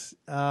nice.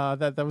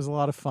 That was a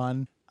lot of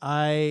fun.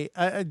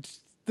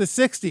 The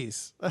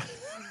 60s,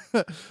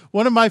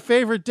 one of my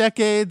favorite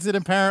decades, and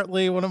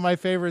apparently one of my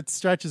favorite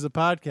stretches of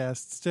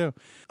podcasts too.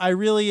 I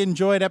really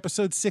enjoyed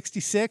episode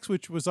 66,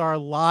 which was our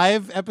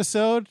live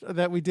episode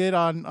that we did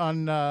on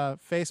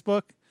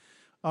Facebook,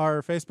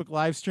 our Facebook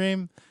live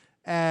stream,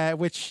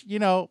 which, you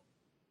know,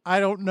 I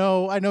don't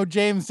know. I know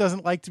James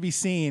doesn't like to be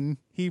seen.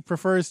 He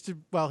prefers to,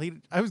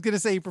 I was going to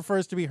say he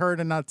prefers to be heard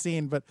and not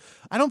seen, but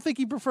I don't think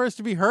he prefers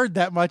to be heard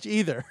that much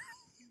either.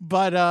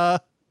 But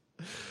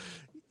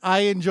I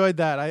enjoyed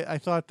that. I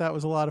thought that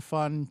was a lot of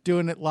fun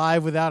doing it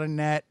live without a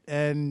net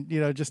and, you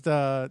know, just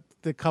the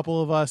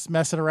couple of us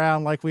messing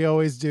around like we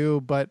always do,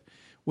 but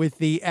with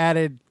the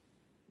added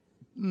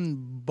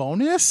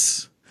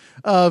bonus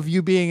of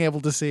you being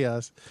able to see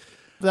us.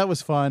 That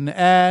was fun.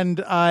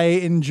 And I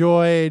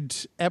enjoyed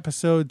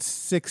episode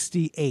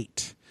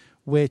 68,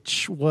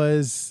 which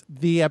was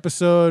the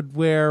episode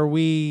where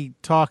we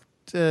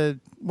talked,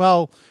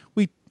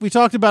 we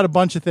talked about a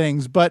bunch of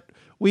things, but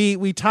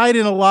we tied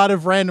in a lot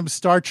of random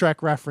Star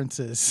Trek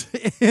references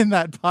in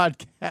that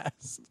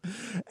podcast.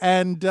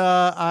 And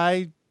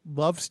I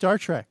love Star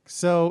Trek.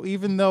 So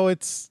even though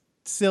it's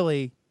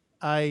silly,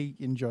 I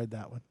enjoyed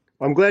that one.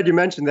 I'm glad you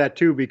mentioned that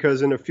too,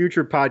 because in a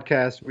future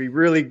podcast, we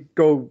really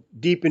go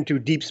deep into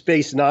Deep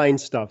Space Nine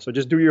stuff. So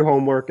just do your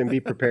homework and be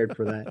prepared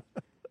for that.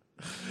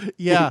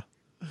 Yeah.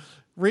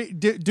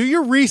 Do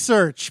your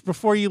research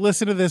before you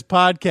listen to this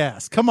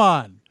podcast. Come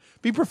on.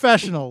 Be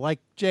professional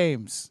like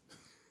James.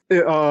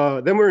 Then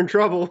we're in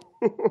trouble.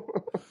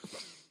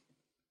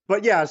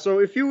 But yeah, so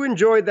if you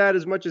enjoyed that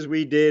as much as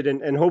we did,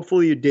 and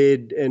hopefully you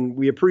did, and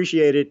we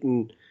appreciate it,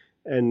 and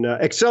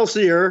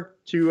Excelsior,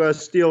 to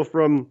steal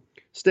from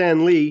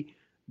Stan Lee,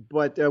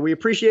 but we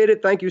appreciate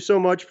it. Thank you so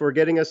much for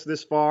getting us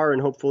this far,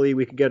 and hopefully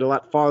we can get a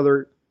lot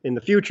farther in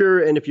the future.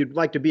 And if you'd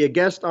like to be a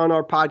guest on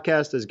our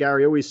podcast, as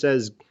Gary always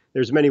says,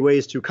 there's many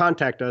ways to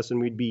contact us, and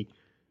we'd be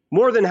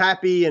more than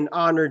happy and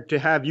honored to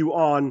have you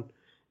on,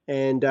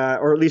 and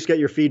or at least get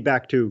your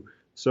feedback too.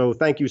 So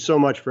thank you so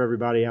much for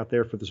everybody out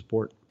there for the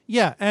support.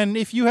 Yeah, and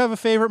if you have a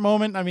favorite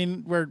moment, I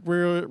mean,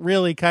 we're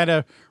really kind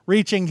of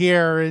reaching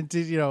here into,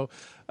 you know,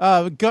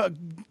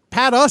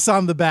 pat us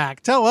on the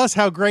back. Tell us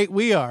how great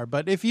we are.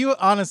 But if you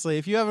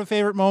have a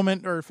favorite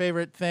moment or a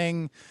favorite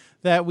thing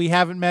that we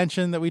haven't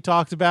mentioned that we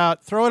talked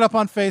about, throw it up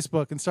on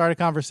Facebook and start a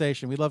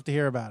conversation. We'd love to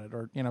hear about it,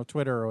 or, you know,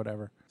 Twitter or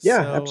whatever.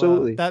 Yeah, so,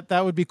 absolutely.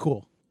 That would be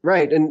cool.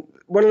 Right. And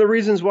one of the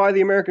reasons why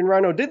the American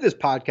Rhino did this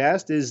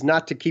podcast is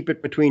not to keep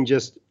it between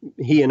just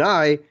he and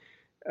I,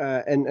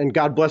 and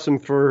God bless him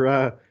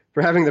for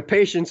having the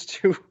patience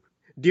to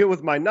deal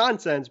with my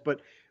nonsense,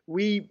 but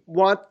we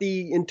want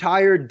the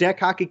entire deck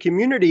hockey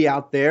community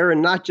out there,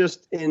 and not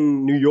just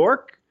in New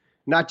York,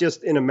 not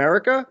just in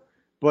America,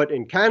 but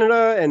in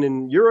Canada and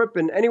in Europe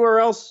and anywhere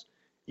else.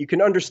 You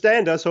can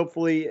understand us,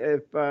 hopefully,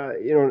 if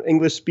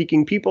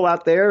English-speaking people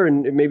out there,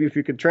 and maybe if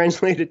you could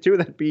translate it too,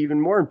 that'd be even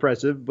more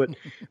impressive. But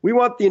we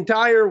want the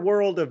entire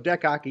world of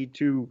deck hockey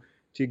to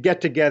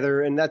get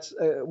together, and that's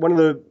one of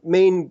the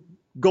main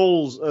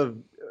goals of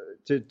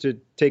to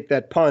take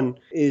that pun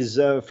is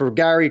for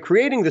Gary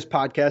creating this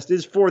podcast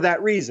is for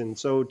that reason.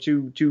 So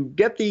to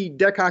get the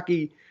deck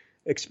hockey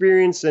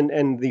experience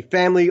and the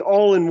family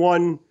all in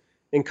one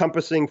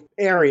encompassing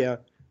area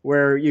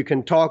where you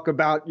can talk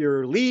about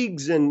your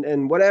leagues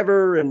and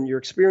whatever, and your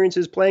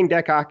experiences playing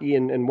deck hockey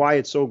and why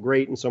it's so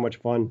great and so much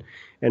fun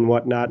and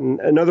whatnot. And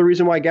another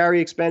reason why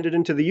Gary expanded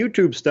into the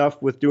YouTube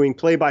stuff with doing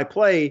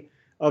play-by-play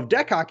of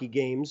deck hockey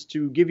games,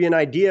 to give you an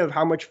idea of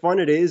how much fun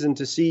it is and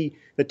to see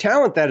the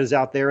talent that is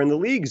out there in the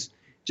leagues.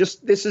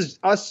 Just this is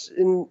us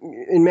in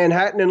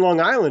Manhattan and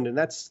Long Island, and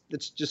that's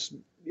just,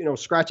 you know,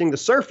 scratching the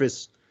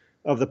surface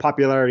of the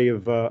popularity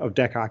of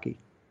deck hockey.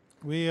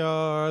 We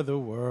are the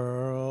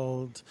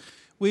world.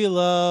 We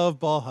love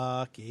ball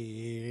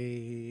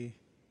hockey.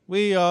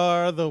 We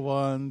are the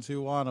ones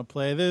who want to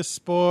play this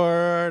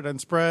sport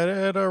and spread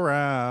it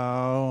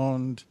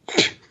around.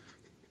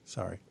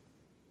 Sorry.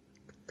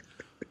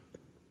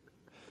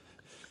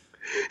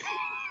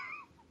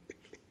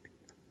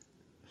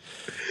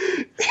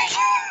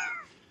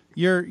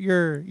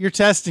 You're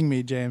testing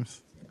me,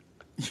 James.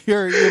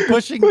 You're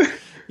pushing.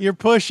 You're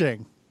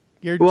pushing.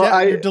 You're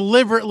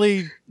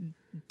deliberately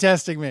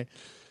testing me.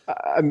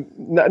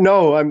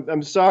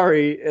 I'm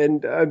sorry,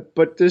 and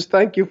but just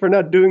thank you for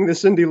not doing the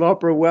Cyndi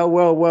Lauper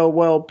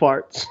well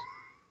parts.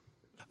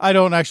 I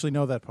don't actually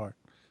know that part.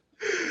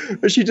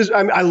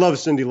 I love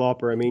Cyndi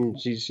Lauper. I mean,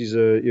 she's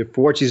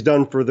for what she's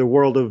done for the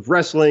world of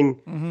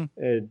wrestling,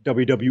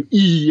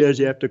 WWE, as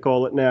you have to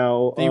call it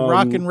now. The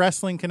Rock and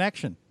Wrestling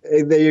Connection.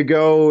 There you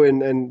go,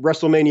 and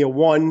WrestleMania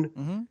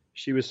 1.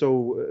 She was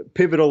so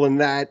pivotal in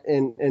that,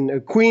 and a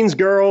Queens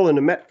girl and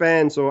a Met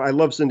fan. So I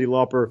love Cyndi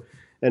Lauper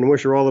and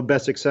wish her all the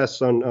best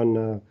success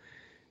on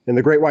in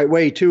the Great White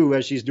Way too,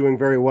 as she's doing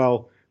very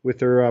well with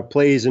her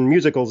plays and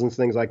musicals and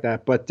things like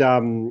that. But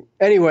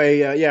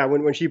anyway, yeah,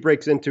 when she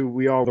breaks into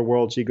We Are the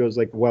World, she goes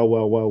like,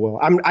 well.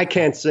 I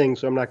can't sing,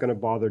 so I'm not going to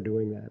bother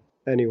doing that.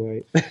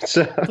 Anyway.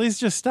 Please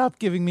just stop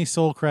giving me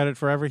sole credit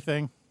for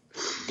everything.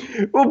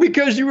 Well,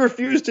 because you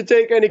refuse to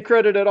take any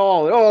credit at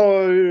all.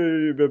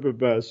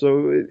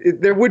 So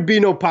there would be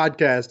no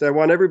podcast. I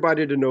want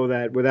everybody to know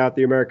that without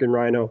the American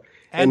Rhino.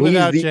 And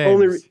without he's the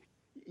James. only.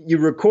 You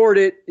record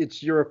it.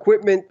 It's your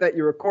equipment that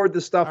you record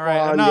the stuff All right,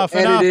 on. enough.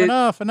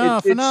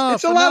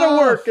 It's a lot of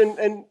work,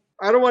 and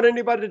I don't want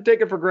anybody to take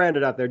it for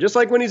granted out there. Just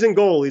like when he's in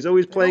goal, he's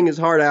always playing his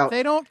heart out.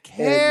 They don't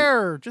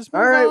care. Just move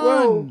all right, on.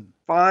 well,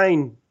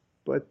 fine.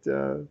 But,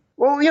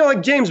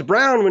 like James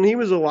Brown, when he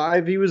was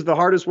alive, he was the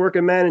hardest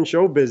working man in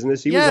show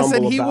business. He was humble about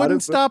it. Yes, and he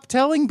wouldn't stop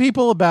telling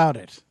people about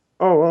it.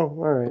 Oh, well,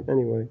 all right.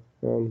 Anyway,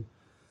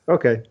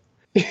 okay.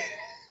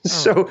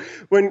 So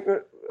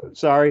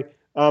sorry.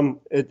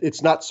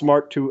 It's not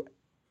smart to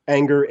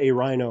anger a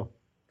rhino.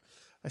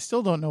 I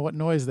still don't know what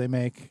noise they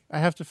make. I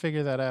have to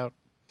figure that out.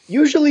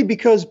 Usually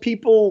because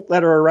people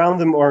that are around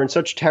them are in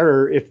such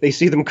terror if they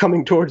see them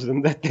coming towards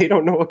them that they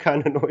don't know what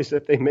kind of noise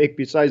that they make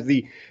besides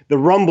the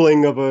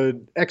rumbling of a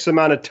X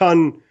amount of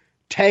ton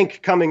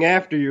tank coming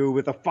after you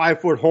with a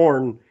 5-foot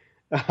horn.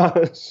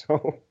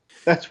 So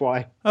that's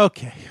why.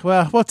 Okay.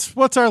 Well,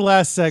 what's our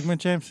last segment,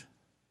 James?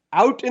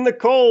 Out in the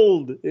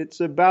Cold. It's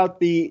about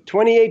the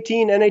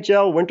 2018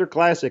 NHL Winter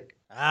Classic.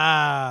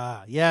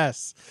 Ah,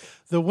 yes.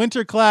 The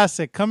Winter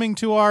Classic coming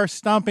to our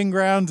stomping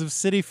grounds of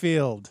Citi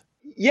Field.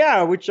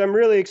 Yeah, which I'm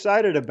really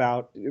excited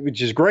about,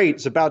 which is great.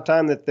 It's about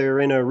time that they're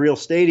in a real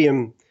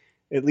stadium,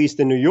 at least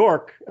in New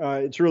York.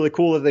 It's really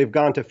cool that they've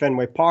gone to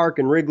Fenway Park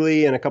and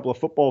Wrigley and a couple of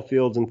football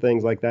fields and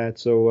things like that.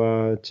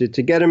 So to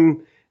get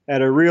them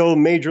at a real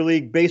Major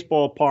League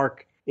Baseball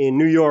park in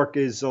New York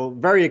is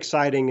very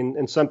exciting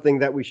and something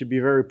that we should be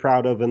very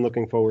proud of and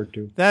looking forward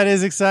to. That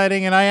is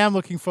exciting, and I am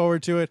looking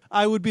forward to it.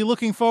 I would be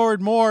looking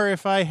forward more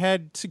if I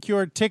had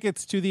secured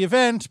tickets to the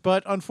event,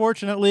 but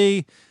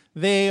unfortunately,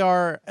 they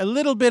are a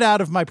little bit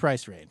out of my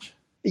price range.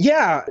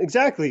 Yeah,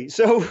 exactly.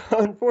 So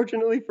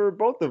unfortunately for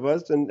both of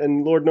us,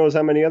 and Lord knows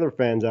how many other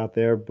fans out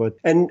there, but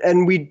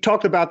and we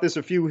talked about this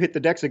a few Hit the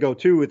Decks ago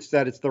too. It's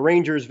that it's the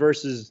Rangers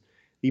versus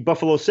the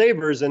Buffalo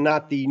Sabres and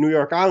not the New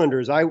York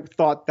Islanders. I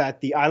thought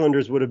that the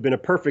Islanders would have been a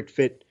perfect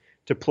fit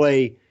to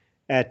play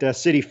at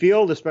Citi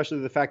Field, especially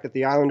the fact that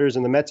the Islanders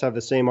and the Mets have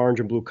the same orange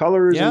and blue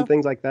colors and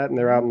things like that, and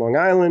they're out in Long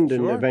Island,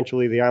 and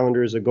eventually the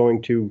Islanders are going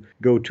to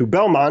go to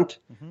Belmont,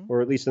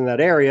 or at least in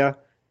that area,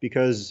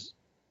 because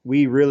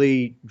we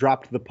really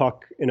dropped the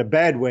puck in a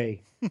bad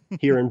way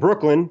here in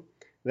Brooklyn,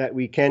 that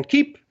we can't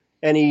keep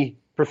any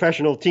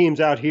professional teams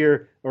out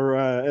here, or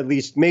at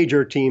least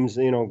major teams,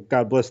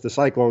 God bless the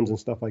Cyclones and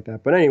stuff like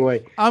that. But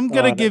anyway. I'm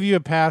going to give you a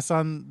pass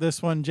on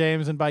this one,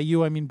 James, and by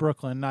you, I mean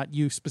Brooklyn, not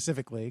you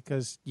specifically,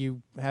 because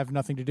you have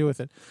nothing to do with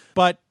it.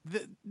 But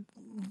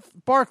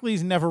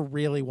Barclays never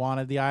really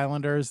wanted the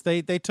Islanders.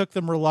 They took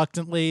them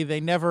reluctantly. They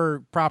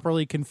never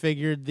properly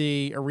configured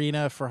the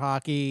arena for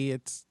hockey.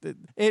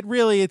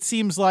 It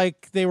seems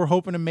like they were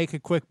hoping to make a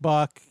quick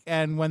buck,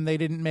 and when they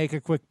didn't make a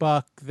quick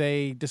buck,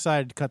 they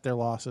decided to cut their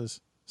losses.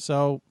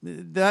 So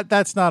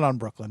that's not on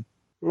Brooklyn.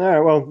 All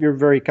right, well, you're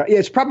very kind. Yeah,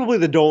 it's probably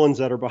the Dolans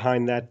that are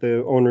behind that,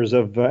 the owners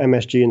of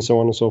MSG and so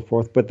on and so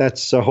forth. But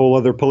that's a whole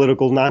other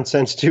political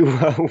nonsense to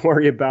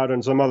worry about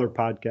on some other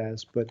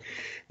podcast. But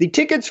the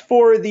tickets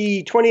for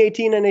the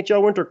 2018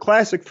 NHL Winter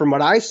Classic, from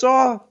what I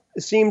saw,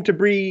 seemed to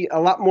be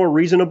a lot more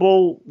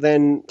reasonable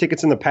than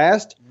tickets in the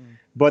past.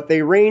 But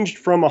they ranged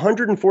from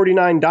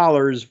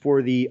 $149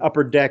 for the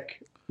upper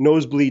deck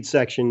nosebleed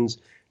sections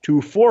to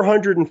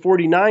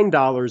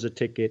 $449 a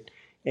ticket.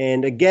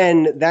 And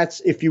again, that's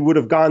if you would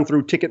have gone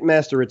through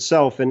Ticketmaster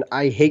itself. And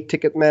I hate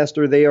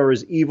Ticketmaster. They are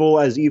as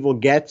evil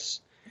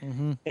gets.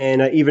 Mm-hmm.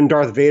 And even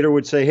Darth Vader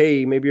would say,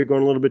 hey, maybe you're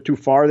going a little bit too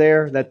far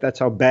there. That's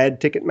how bad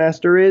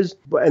Ticketmaster is.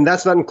 And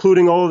that's not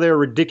including all of their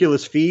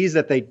ridiculous fees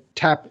that they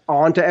tap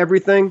onto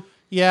everything.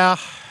 Yeah,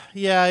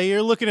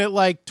 you're looking at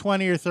like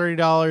 $20 or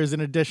 $30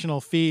 in additional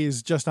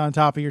fees just on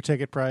top of your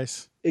ticket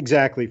price.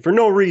 Exactly. For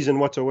no reason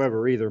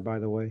whatsoever either, by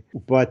the way.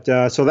 But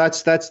so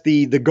that's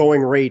the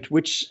going rate,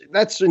 which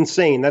that's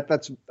insane.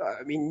 That's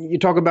you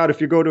talk about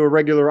if you go to a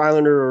regular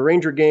Islander or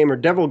Ranger game or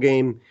Devil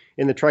game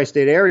in the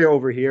tri-state area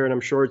over here, and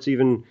I'm sure it's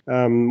even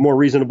more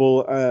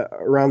reasonable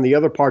around the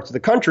other parts of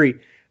the country.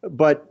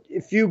 But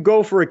if you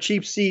go for a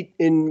cheap seat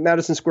in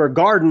Madison Square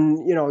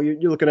Garden,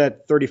 you're looking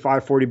at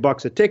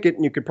 $35-$40 a ticket,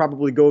 and you could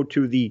probably go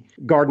to the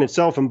Garden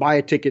itself and buy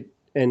a ticket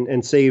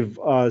and save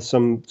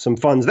some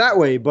funds that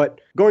way. But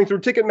going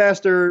through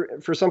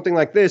Ticketmaster for something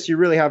like this, you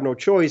really have no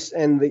choice.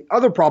 And the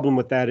other problem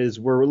with that is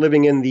we're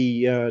living in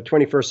the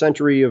 21st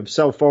century of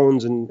cell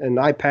phones and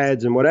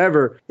iPads and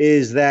whatever,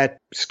 is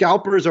that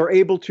scalpers are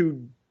able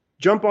to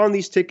jump on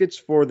these tickets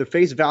for the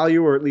face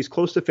value, or at least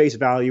close to face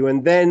value,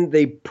 and then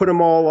they put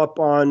them all up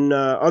on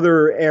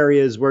other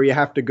areas where you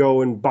have to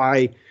go and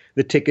buy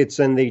the tickets,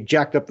 and they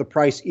jacked up the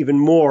price even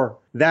more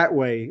that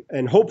way.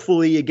 And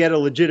hopefully you get a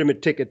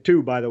legitimate ticket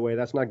too, by the way.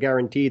 That's not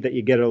guaranteed that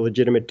you get a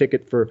legitimate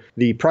ticket for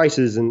the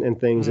prices and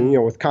things, and,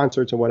 with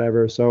concerts and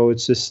whatever. So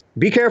it's just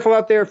be careful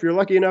out there. If you're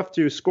lucky enough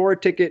to score a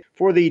ticket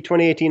for the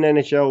 2018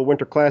 NHL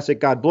Winter Classic,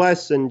 God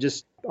bless, and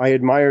just I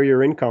admire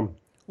your income.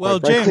 Well,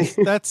 James,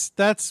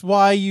 that's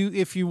why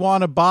if you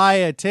want to buy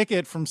a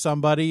ticket from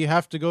somebody, you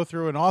have to go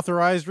through an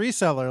authorized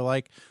reseller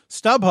like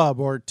StubHub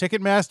or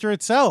Ticketmaster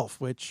itself,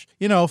 which,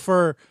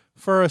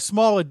 for a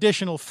small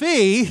additional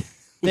fee,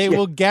 they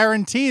will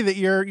guarantee that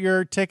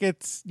your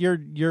tickets,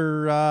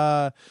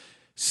 your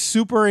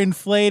super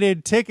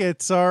inflated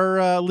tickets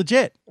are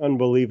legit.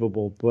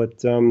 Unbelievable.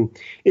 But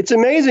it's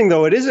amazing,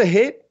 though. It is a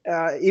hit,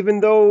 even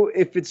though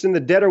if it's in the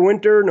dead of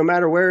winter, no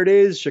matter where it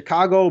is,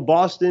 Chicago,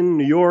 Boston,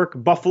 New York,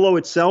 Buffalo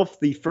itself,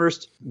 the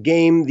first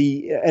game,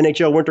 the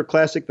NHL Winter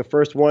Classic, the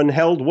first one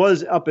held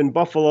was up in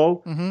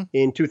Buffalo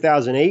in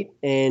 2008.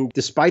 And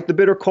despite the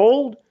bitter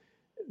cold,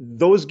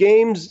 those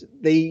games,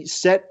 they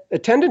set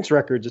attendance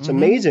records. It's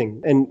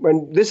amazing. And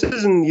when this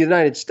is in the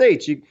United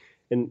States,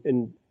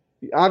 and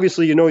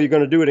obviously, you're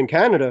going to do it in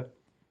Canada.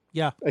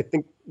 Yeah. I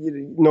think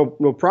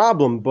no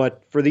problem.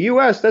 But for the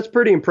U.S., that's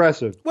pretty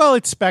impressive. Well,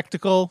 it's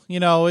spectacle,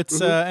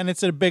 it's and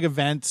it's a big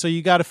event. So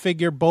you got to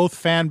figure both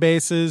fan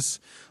bases,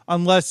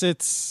 unless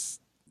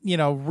it's,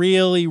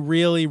 really,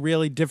 really,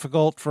 really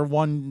difficult for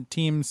one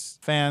team's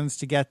fans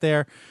to get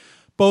there.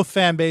 Both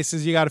fan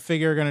bases, you got to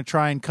figure, are going to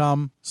try and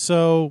come.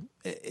 So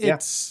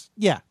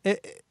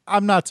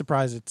I'm not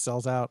surprised it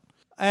sells out.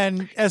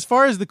 And as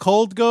far as the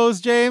cold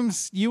goes,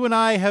 James, you and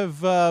I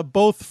have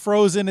both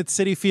frozen at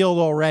Citi Field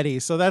already,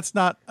 so that's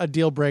not a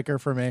deal breaker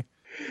for me.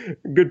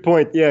 Good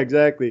point. Yeah,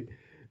 exactly.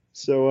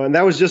 So, and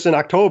that was just in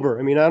October.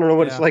 I mean, I don't know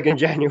what it's like in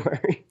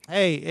January.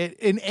 Hey,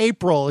 in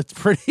April, it's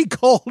pretty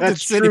cold.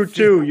 That's true,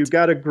 too. You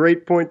got a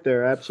great point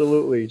there.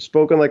 Absolutely.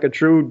 Spoken like a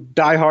true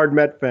diehard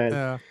Met fan.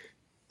 Yeah.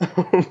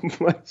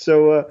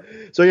 So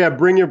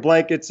bring your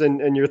blankets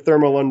and your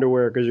thermal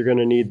underwear because you're going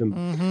to need them.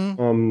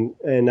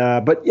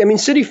 But I mean,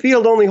 Citi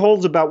Field only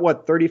holds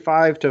about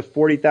 35 to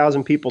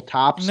 40,000 people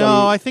tops.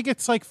 No, I think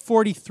it's like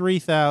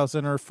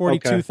 43,000 or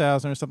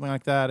 42,000 or something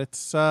like that.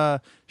 It's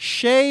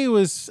Shea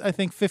was, I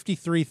think,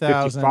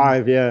 53,000.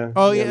 55, yeah.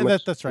 Oh yeah,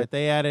 that's right.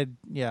 They added,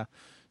 yeah.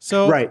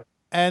 So right.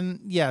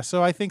 And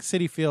so I think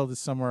Citi Field is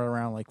somewhere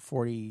around like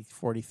 40,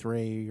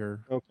 43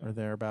 or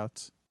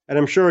thereabouts. And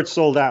I'm sure it's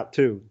sold out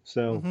too.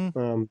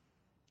 So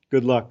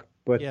good luck.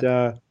 But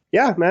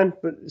man,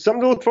 but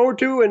something to look forward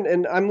to.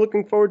 And I'm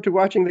looking forward to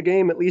watching the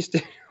game, at least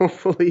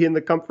hopefully in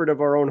the comfort of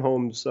our own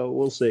homes. So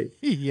we'll see.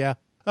 Yeah.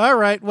 All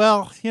right.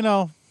 Well,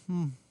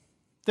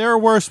 there are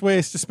worse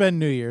ways to spend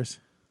New Year's.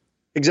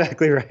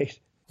 Exactly right.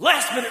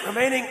 Last minute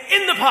remaining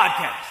in the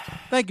podcast.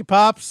 Thank you,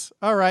 Pops.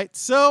 All right.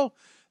 So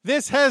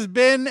this has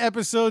been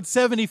episode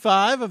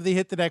 75 of the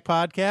Hit the Deck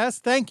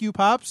podcast. Thank you,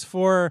 Pops,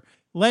 for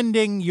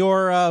lending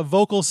your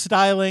vocal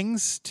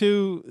stylings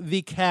to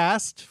the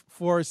cast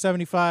for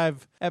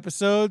 75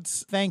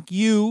 episodes. Thank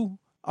you,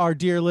 our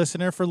dear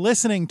listener, for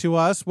listening to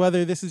us,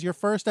 whether this is your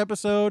first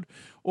episode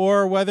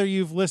or whether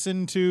you've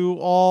listened to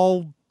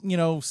all,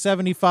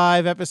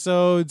 75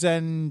 episodes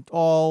and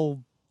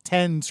all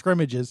 10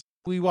 scrimmages.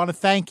 We want to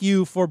thank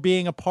you for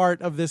being a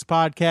part of this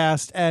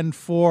podcast and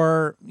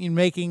for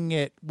making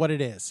it what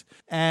it is.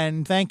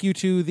 And thank you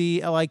to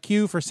the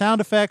LIQ for sound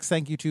effects.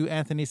 Thank you to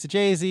Anthony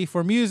Sajazi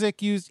for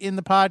music used in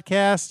the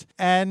podcast.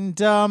 And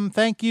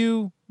thank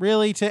you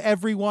really to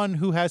everyone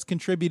who has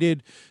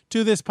contributed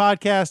to this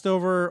podcast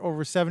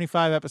over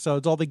 75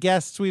 episodes. All the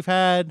guests we've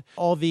had,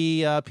 all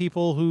the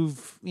people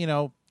who've,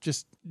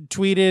 just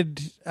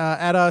tweeted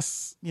at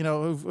us,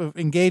 who've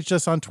engaged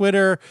us on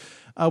Twitter,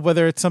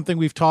 whether it's something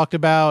we've talked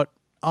about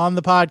on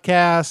the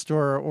podcast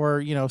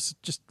or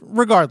just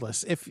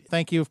regardless.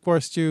 Thank you, of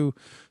course, to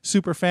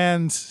super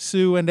fans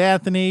Sue and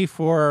Anthony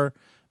for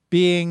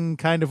being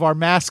kind of our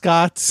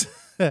mascots,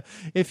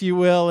 if you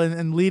will,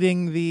 and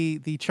leading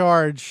the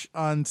charge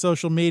on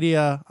social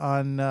media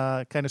on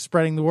kind of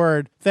spreading the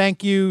word.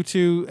 Thank you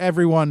to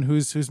everyone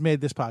who's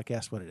made this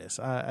podcast what it is.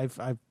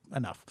 I've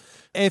enough.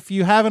 If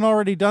you haven't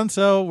already done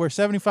so, we're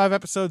 75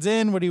 episodes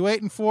in. What are you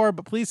waiting for?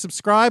 But please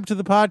subscribe to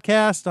the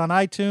podcast on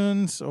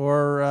iTunes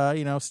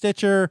or,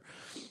 Stitcher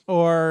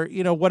or,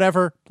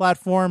 whatever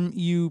platform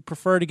you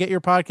prefer to get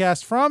your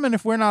podcast from. And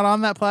if we're not on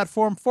that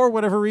platform for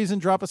whatever reason,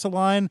 drop us a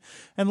line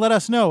and let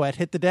us know at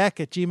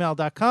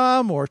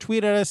hitthedeck@gmail.com or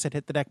tweet at us at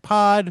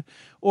hitthedeckpod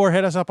or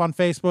hit us up on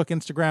Facebook,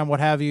 Instagram,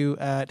 what have you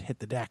at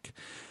hitthedeck.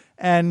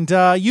 And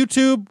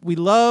YouTube, we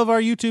love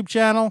our YouTube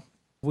channel.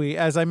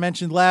 As I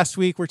mentioned last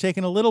week, we're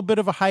taking a little bit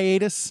of a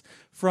hiatus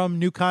from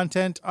new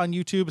content on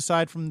YouTube,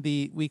 aside from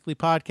the weekly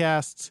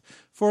podcasts,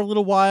 for a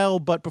little while.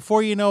 But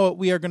before you know it,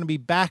 we are going to be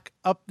back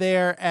up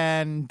there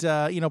and,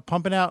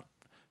 pumping out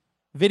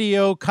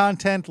video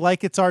content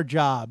like it's our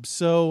job.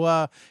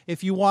 So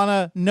if you want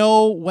to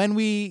know when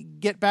we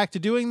get back to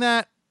doing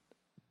that,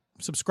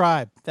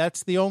 subscribe.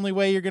 That's the only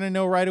way you're going to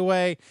know right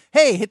away.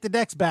 Hey, Hit the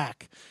Deck's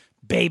back,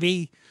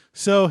 baby.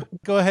 So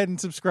go ahead and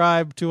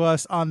subscribe to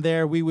us on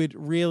there. We would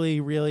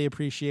really, really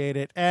appreciate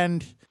it.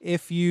 And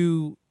if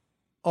you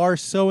are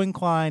so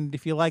inclined,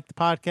 if you like the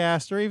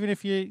podcast, or even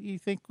if you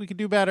think we could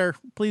do better,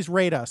 please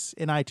rate us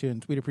in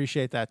iTunes. We'd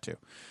appreciate that too.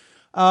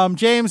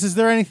 James, is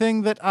there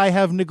anything that I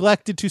have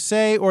neglected to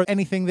say or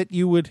anything that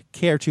you would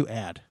care to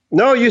add?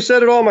 No, you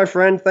said it all, my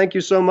friend. Thank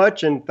you so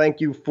much. And thank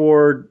you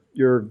for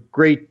your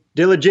great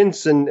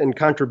diligence and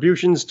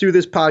contributions to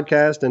this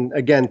podcast. And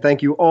again,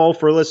 thank you all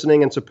for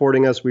listening and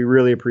supporting us. We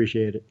really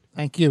appreciate it.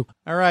 Thank you.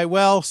 All right.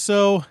 Well,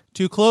 so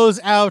to close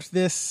out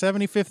this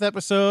 75th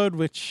episode,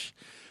 which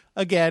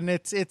again,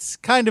 it's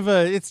kind of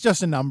it's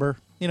just a number,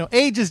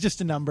 age is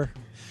just a number,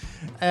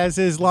 as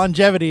is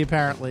longevity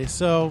apparently.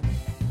 So,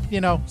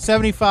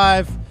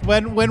 75,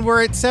 when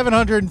we're at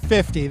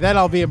 750, then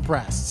I'll be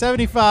impressed.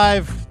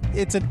 75,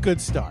 it's a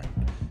good start.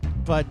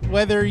 But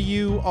whether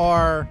you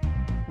are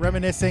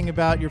reminiscing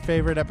about your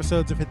favorite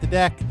episodes of Hit the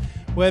Deck,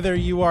 whether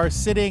you are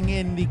sitting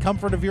in the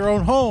comfort of your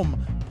own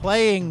home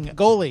playing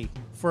goalie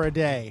for a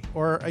day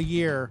or a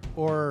year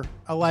or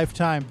a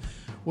lifetime,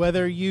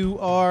 whether you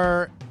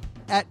are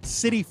at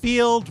Citi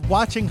Field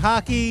watching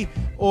hockey,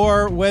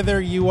 or whether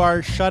you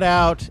are shut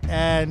out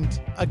and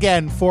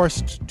again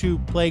forced to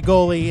play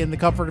goalie in the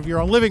comfort of your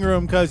own living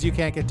room because you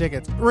can't get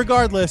tickets.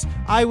 Regardless,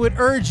 I would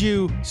urge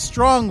you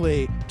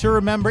strongly to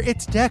remember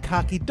it's deck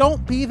hockey.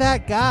 Don't be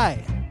that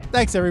guy.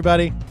 Thanks,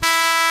 everybody.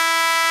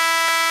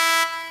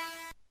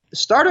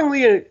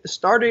 Startling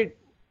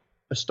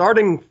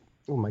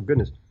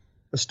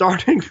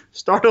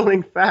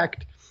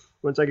fact.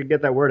 Once I could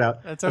get that word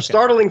out. That's okay. A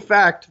startling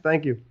fact.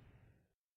 Thank you.